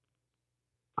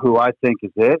who I think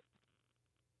is it,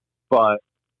 but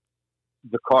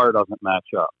the car doesn't match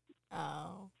up.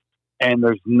 Oh. And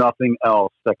there's nothing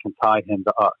else that can tie him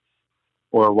to us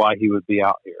or why he would be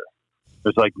out here.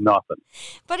 There's like nothing.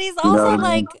 But he's also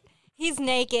like, he's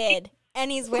naked and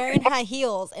he's wearing high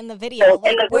heels in the video.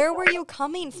 Like, where were you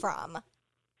coming from?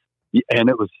 Yeah, and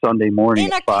it was Sunday morning.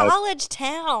 In a college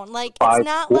town. Like, it's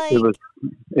not like.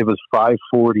 It was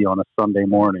 5:40 on a Sunday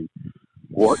morning.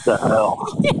 What the hell?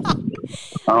 Yeah.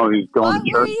 Oh, he's going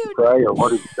to church to pray, or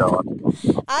what is he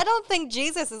doing? I don't think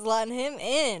Jesus is letting him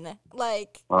in.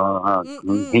 Like,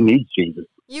 he needs Jesus.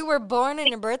 You were born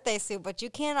in a birthday suit, but you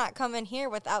cannot come in here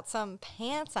without some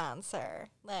pants on, sir.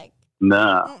 Like,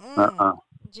 nah.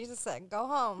 Jesus said, go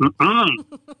home.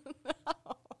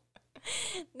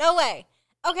 No way.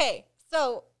 Okay,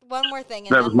 so one more thing.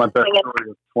 That was my best story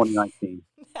of 2019.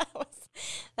 That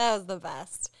was the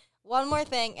best. One more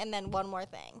thing, and then one more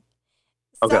thing.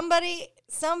 Okay.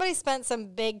 Somebody spent some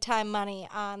big time money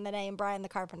on the name Brian the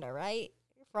Carpenter, right?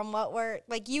 From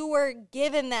what you were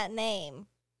given that name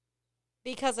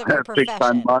because of your profession. Big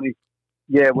time money.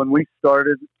 Yeah, when we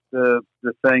started the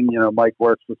thing, you know, Mike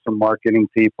works with some marketing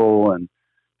people and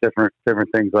different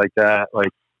things like that.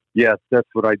 Like, yes, that's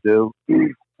what I do.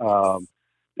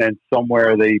 And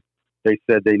somewhere they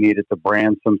said they needed to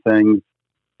brand some things,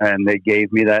 and they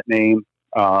gave me that name.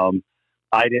 I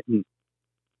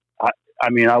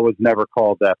was never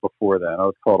called that before then. I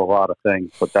was called a lot of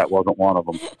things, but that wasn't one of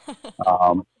them.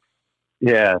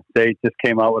 Yeah, they just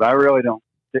came out with, I really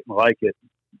didn't like it,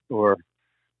 or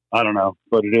I don't know,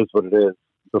 but it is what it is.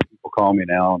 So people call me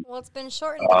now. Well, it's been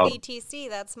shortened to BTC.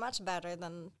 That's much better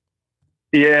than.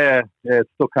 Yeah, it's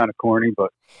still kind of corny,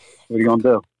 but what are you gonna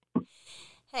do?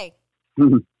 Hey,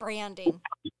 branding.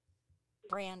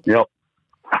 Yep.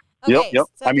 Okay, yep.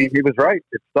 So I mean, he was right.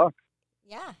 It stuck.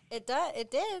 Yeah, it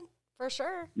did, for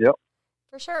sure. Yep.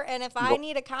 For sure. And if I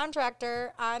need a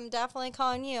contractor, I'm definitely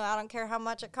calling you. I don't care how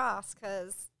much it costs,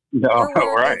 because your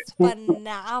work is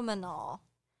phenomenal.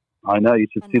 I know. You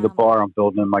should see the bar I'm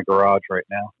building in my garage right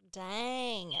now.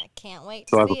 Dang, I can't wait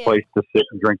to see it. So I have a place to sit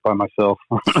and drink by myself.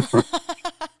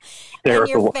 Stare at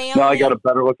the wall. Now I got a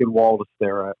better looking wall to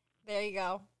stare at. There you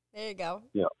go.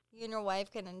 Yeah. You and your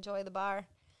wife can enjoy the bar.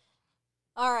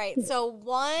 All right. So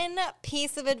one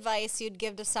piece of advice you'd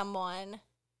give to someone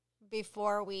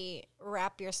before we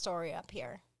wrap your story up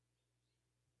here.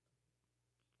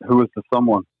 Who is the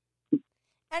someone?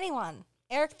 Anyone.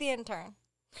 Eric the intern.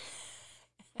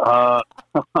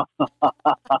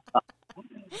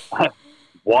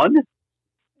 One?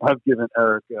 I've given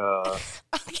Eric,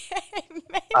 okay,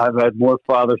 maybe. I've had more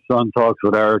father-son talks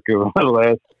with Eric over the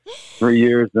last 3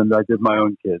 years than I did my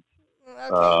own kids.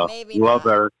 Okay, maybe love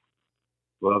not. Eric.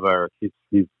 Love Eric.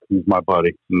 He's my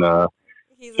buddy. And as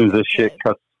soon as this shit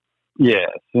cuts, as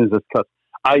soon as this cuts,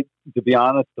 to be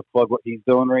honest, to plug what he's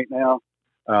doing right now,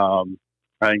 I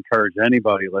encourage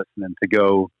anybody listening to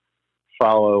go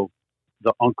follow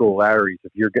the Uncle Larry's.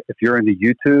 If you're into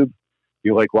YouTube,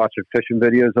 you like watching fishing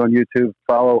videos on YouTube,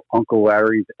 follow Uncle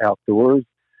Larry's Outdoors.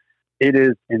 It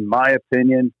is, in my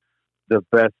opinion, the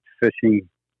best fishing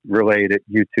related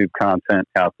YouTube content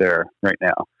out there right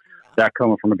now. That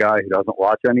coming from a guy who doesn't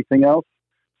watch anything else.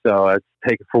 So I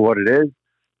take it for what it is.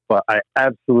 But I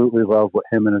absolutely love what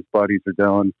him and his buddies are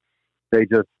doing. They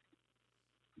just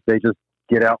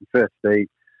get out and fish.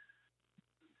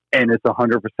 And it's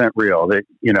 100% real. They,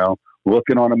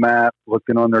 looking on a map,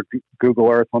 looking on their Google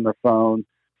Earth on their phone,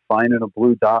 finding a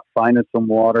blue dot, finding some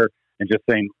water, and just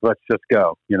saying, let's just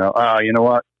go. You know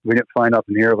what? We didn't find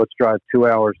nothing here. Let's drive 2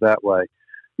 hours that way.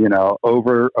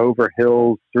 Over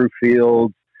hills, through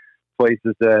fields,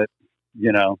 places that,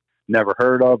 never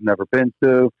heard of, never been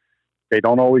to. They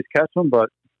don't always catch them, but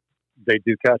they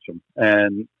do catch them.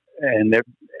 And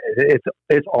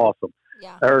it's awesome.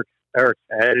 Yeah. Eric's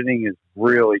editing has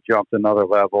really jumped another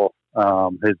level.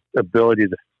 His ability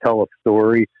to tell a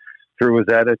story through his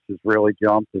edits has really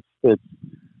jumped. I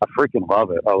freaking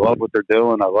love it. I love what they're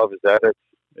doing. I love his edits.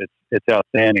 It's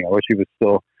outstanding. I wish he was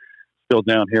still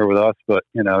down here with us, but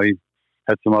he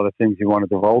had some other things he wanted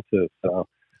to roll to. So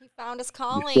he found his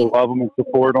calling. We still love him and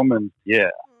support him, and he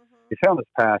found his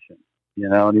passion.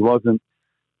 And he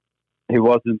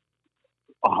wasn't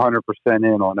 100%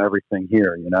 in on everything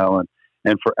here.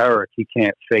 And for Eric, he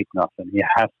can't fake nothing. He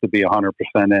has to be 100%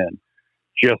 in,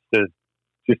 just to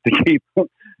keep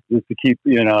keep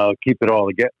it all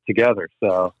together.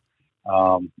 So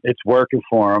it's working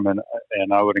for him, and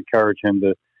I would encourage him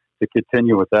to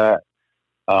continue with that.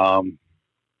 So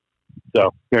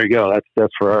there you go.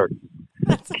 That's for Eric.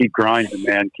 Keep grinding,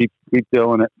 man. Keep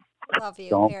doing it. Love you.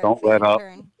 Don't let up.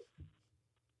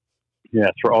 Yeah,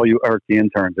 it's for all you Eric the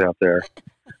interns out there.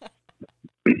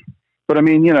 But I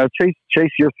mean,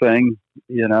 chase your thing.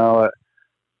 I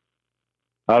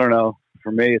don't know.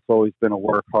 For me, it's always been a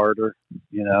work harder,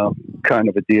 kind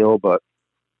of a deal. But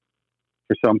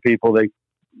for some people, they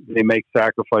make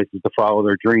sacrifices to follow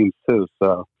their dreams too.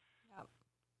 So,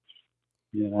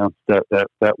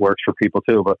 that works for people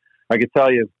too. But I can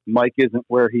tell you, Mike isn't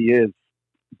where he is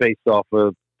based off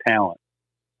of talent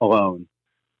alone.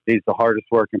 He's the hardest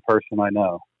working person I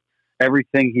know.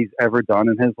 Everything he's ever done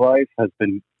in his life has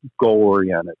been goal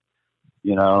oriented.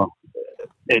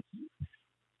 It's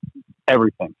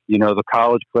everything. The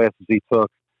college classes he took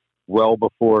well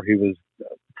before he was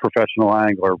a professional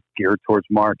angler, geared towards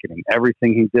marketing.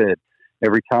 Everything he did,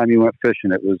 every time he went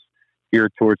fishing, it was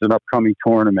geared towards an upcoming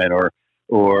tournament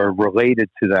or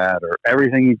related to that, or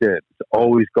everything he did. It's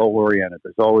always goal oriented.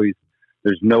 There's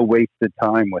no wasted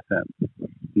time with him,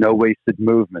 no wasted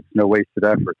movements, no wasted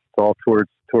efforts. It's all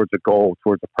towards a goal,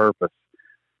 towards a purpose.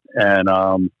 And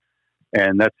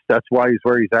that's why he's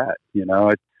where he's at.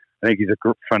 I think he's a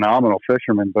phenomenal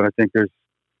fisherman, but I think there's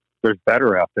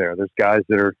better out there. There's guys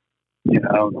that are,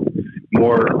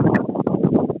 more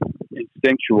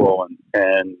instinctual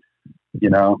and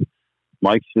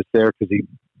Mike's just there because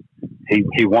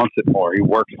he wants it more. He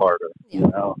works harder,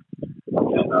 So.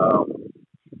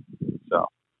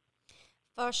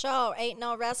 For sure. Ain't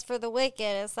no rest for the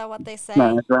wicked. Is that what they say?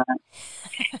 That's right.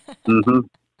 Mm-hmm.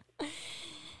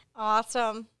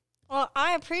 Awesome. Well,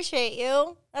 I appreciate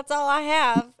you. That's all I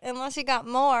have, unless you got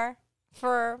more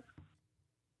for...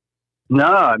 No,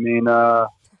 I mean, our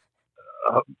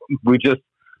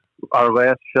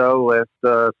last show,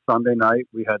 Sunday night,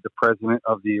 we had the president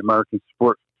of the American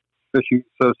Sport Fishing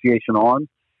Association on,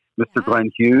 Mr. Glenn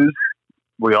Hughes.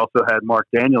 We also had Mark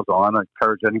Daniels on. I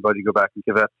encourage anybody to go back and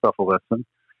give that stuff a listen,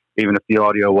 even if the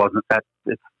audio wasn't at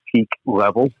its peak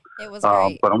level. It was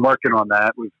great. But I'm working on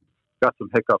that. We've got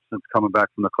some hiccups since coming back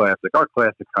from the classic. Our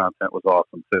classic content was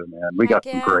awesome too, man. We got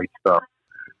some great stuff.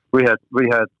 We had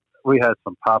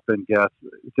some pop-in guests,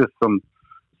 just some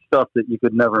stuff that you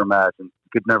could never imagine,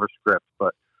 could never script.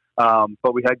 But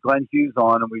we had Glenn Hughes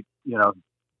on, and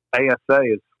ASA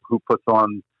is who puts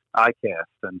on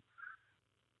ICAST, and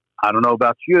I don't know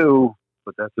about you,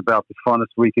 but that's about the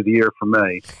funnest week of the year for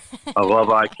me. I love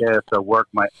ICAST. I work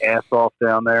my ass off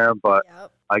down there, but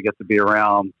I get to be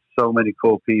around so many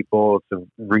cool people. It's a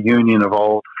reunion of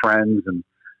old friends and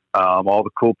all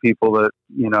the cool people that,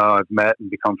 I've met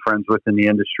and become friends with in the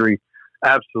industry.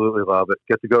 Absolutely love it.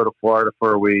 Get to go to Florida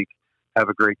for a week, have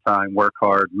a great time, work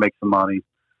hard, make some money,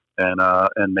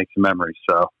 and make some memories.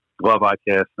 So love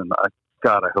ICAST, and I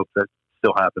hope that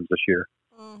still happens this year.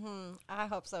 Mm-hmm. I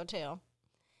hope so too.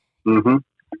 Mm-hmm.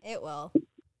 It will.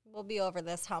 We'll be over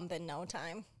this hump in no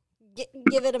time.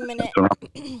 Give it a minute.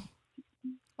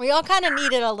 We all kind of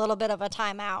needed a little bit of a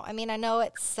timeout. I mean, I know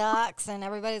it sucks and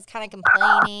everybody's kind of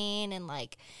complaining and I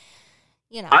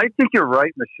think you're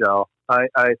right, Michelle. I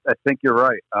think you're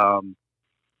right.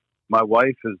 my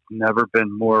wife has never been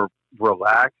more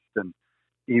relaxed, and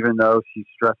even though she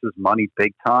stresses money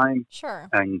big time, Sure.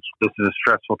 and this is a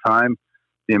stressful time,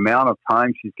 the amount of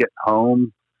time she's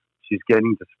getting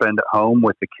to spend at home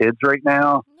with the kids right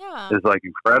now Yeah. is like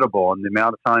incredible. And the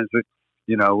amount of times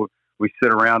we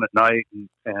sit around at night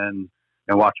and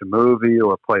watch a movie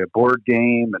or play a board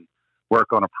game and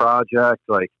work on a project.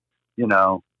 Like,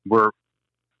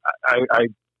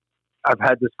 I've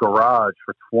had this garage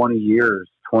for 20 years,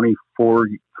 24,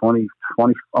 20,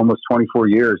 20, almost 24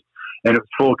 years. And it was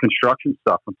full of construction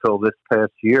stuff until this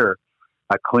past year.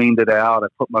 I cleaned it out. I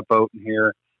put my boat in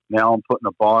here. Now I'm putting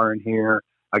a bar in here.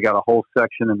 I got a whole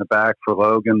section in the back for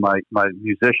Logan, my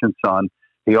musician son.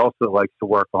 He also likes to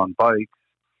work on bikes.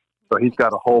 So he's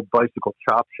got a whole bicycle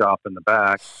chop shop in the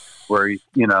back where he's,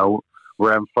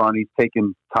 we're having fun. He's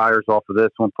taking tires off of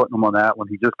this one, putting them on that one.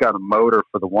 He just got a motor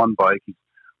for the one bike.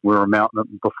 We were mounting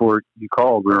it before you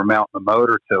called. We were mounting the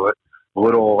motor to it, a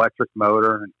little electric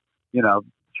motor, and,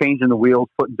 changing the wheels,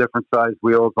 putting different size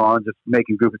wheels on, just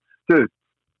making goofy. Dude,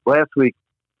 last week,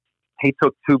 he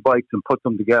took two bikes and put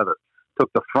them together. Took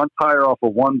the front tire off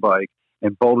of one bike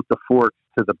and bolted the forks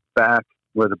to the back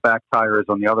where the back tire is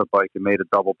on the other bike and made a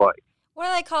double bike. What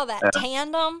do they call that?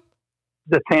 Tandem?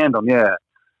 The tandem, yeah.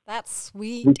 That's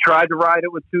sweet. We tried to ride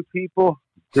it with two people.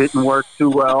 Didn't work too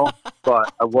well,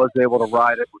 but I was able to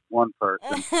ride it with one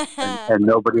person and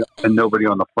nobody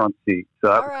on the front seat. So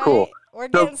that was cool. We're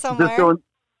getting somewhere.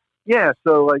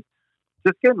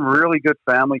 Just getting really good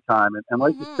family time. And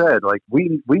like you said, like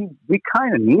we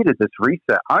kind of needed this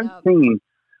reset.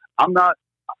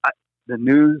 The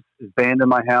news is banned in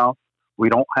my house. We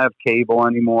don't have cable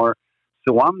anymore.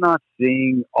 So I'm not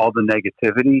seeing all the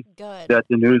negativity that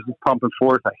the news is pumping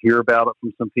forth. I hear about it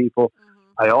from some people.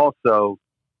 I also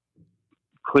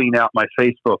clean out my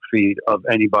Facebook feed of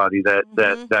anybody that's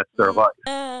their life.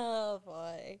 Oh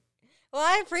boy. Well,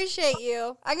 I appreciate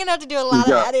you. I'm going to have to do a lot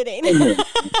of editing. I'm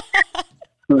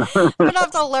going to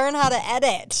have to learn how to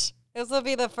edit. This will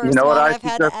be the first one I've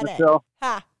had to edit.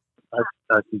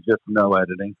 I suggest no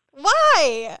editing.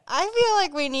 Why? I feel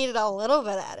like we needed a little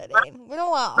bit of editing. We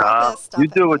don't want all this stuff. You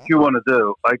do what you want to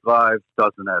do. Like Live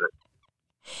doesn't edit.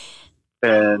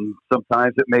 And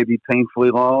sometimes it may be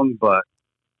painfully long, but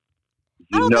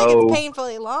I don't think it's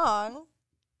painfully long.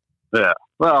 Yeah.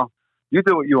 Well, you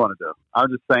do what you want to do. I'm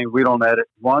just saying we don't edit,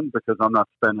 one, because I'm not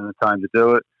spending the time to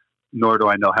do it, nor do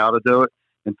I know how to do it.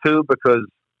 And two, because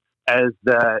as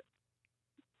the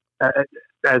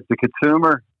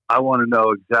consumer, I want to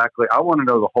know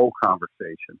the whole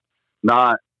conversation.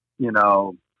 Not, if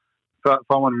I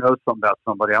want to know something about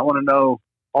somebody, I want to know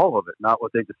all of it, not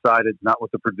what they decided, not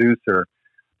what the producer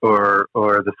or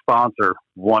the sponsor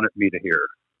wanted me to hear.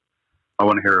 I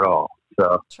want to hear it all.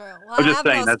 So true. Well, I'm just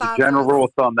saying, as a general rule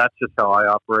of thumb, that's just how I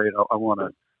operate. I want to,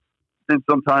 and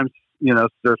sometimes,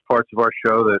 there's parts of our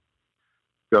show that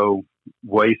go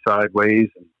way sideways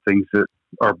and things that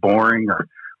are boring or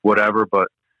whatever, but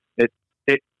it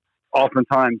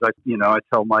oftentimes I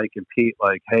tell Mike and Pete,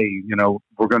 like, hey,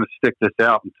 we're going to stick this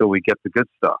out until we get the good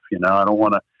stuff. I don't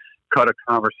want to cut a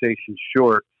conversation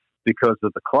short because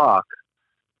of the clock.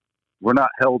 We're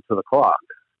not held to the clock.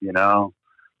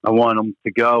 I want them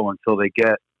to go until they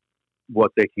get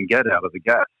what they can get out of the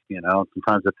guest.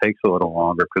 Sometimes it takes a little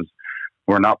longer because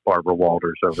we're not Barbara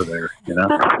Walters over there.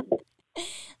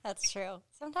 That's true.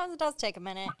 Sometimes it does take a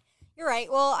minute. You're right.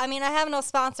 Well, I mean, I have no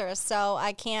sponsors, so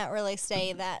I can't really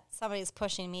say that somebody's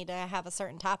pushing me to have a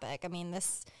certain topic. I mean,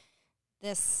 this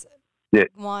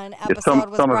one episode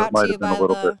was brought to you by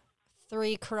the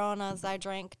 3 Coronas I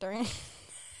drank during.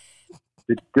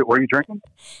 Were you drinking?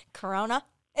 Corona.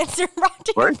 It's brought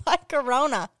to you by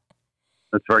Corona.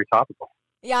 That's very topical.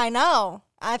 Yeah, I know.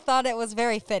 I thought it was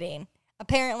very fitting.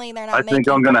 Apparently, they're not. I think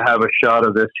I'm going to have a shot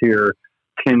of this here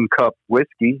tin cup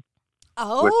whiskey.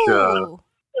 Oh. Which,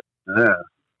 yeah.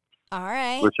 All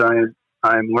right. Which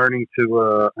I'm learning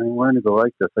to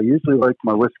like this. I usually like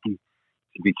my whiskey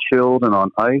to be chilled and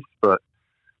on ice, but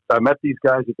I met these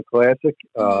guys at the Classic.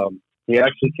 He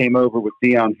actually came over with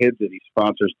Dion Hibden. He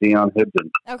sponsors Dion Hibden.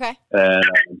 Okay.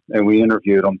 And we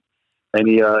interviewed him. And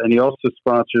he also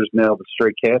sponsors now the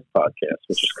Straight Cast podcast,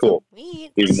 which is cool.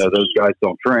 Sweet. Even though those guys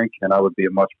don't drink, and I would be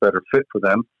a much better fit for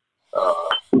them.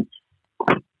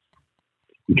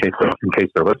 In case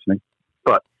they're listening.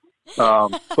 But no,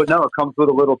 it comes with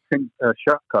a little tin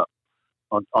shot cup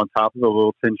on top of a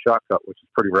little tin shot cup, which is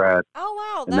pretty rad.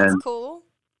 Oh wow, that's cool.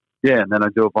 Yeah, and then I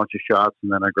do a bunch of shots,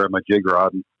 and then I grab my jig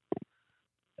rod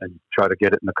and try to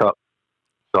get it in the cup.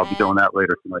 So I'll be doing that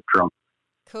later tonight, drunk.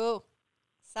 Cool.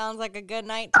 Sounds like a good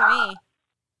night to me.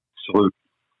 Salute.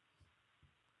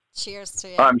 Cheers to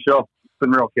you. All right, Michelle.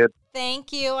 been real, kid.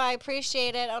 Thank you. I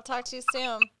appreciate it. I'll talk to you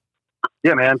soon.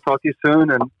 Yeah, man. Talk to you soon,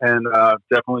 and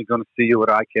definitely going to see you at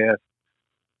ICAST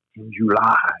in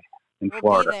July in We'll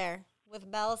Florida. be there with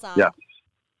bells on. Yes,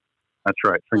 that's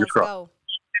right. Fingers Let's crossed. go.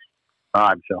 All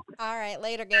right, Michelle. All right.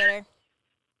 Later, Gator.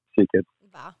 See you, kid.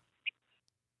 Bye.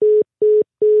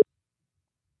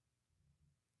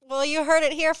 Well, you heard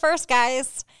it here first,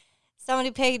 guys.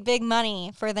 Somebody paid big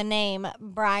money for the name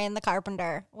Brian the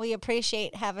Carpenter. We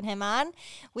appreciate having him on.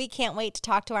 We can't wait to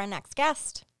talk to our next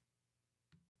guest.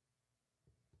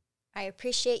 I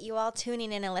appreciate you all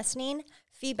tuning in and listening.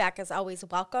 Feedback is always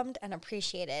welcomed and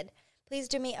appreciated. Please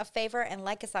do me a favor and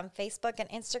like us on Facebook and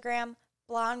Instagram,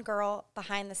 Blonde Girl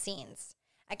Behind the Scenes.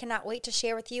 I cannot wait to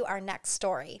share with you our next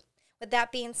story. With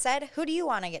that being said, who do you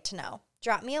want to get to know?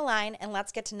 Drop me a line and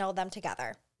let's get to know them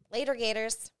together. Later,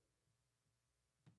 Gators.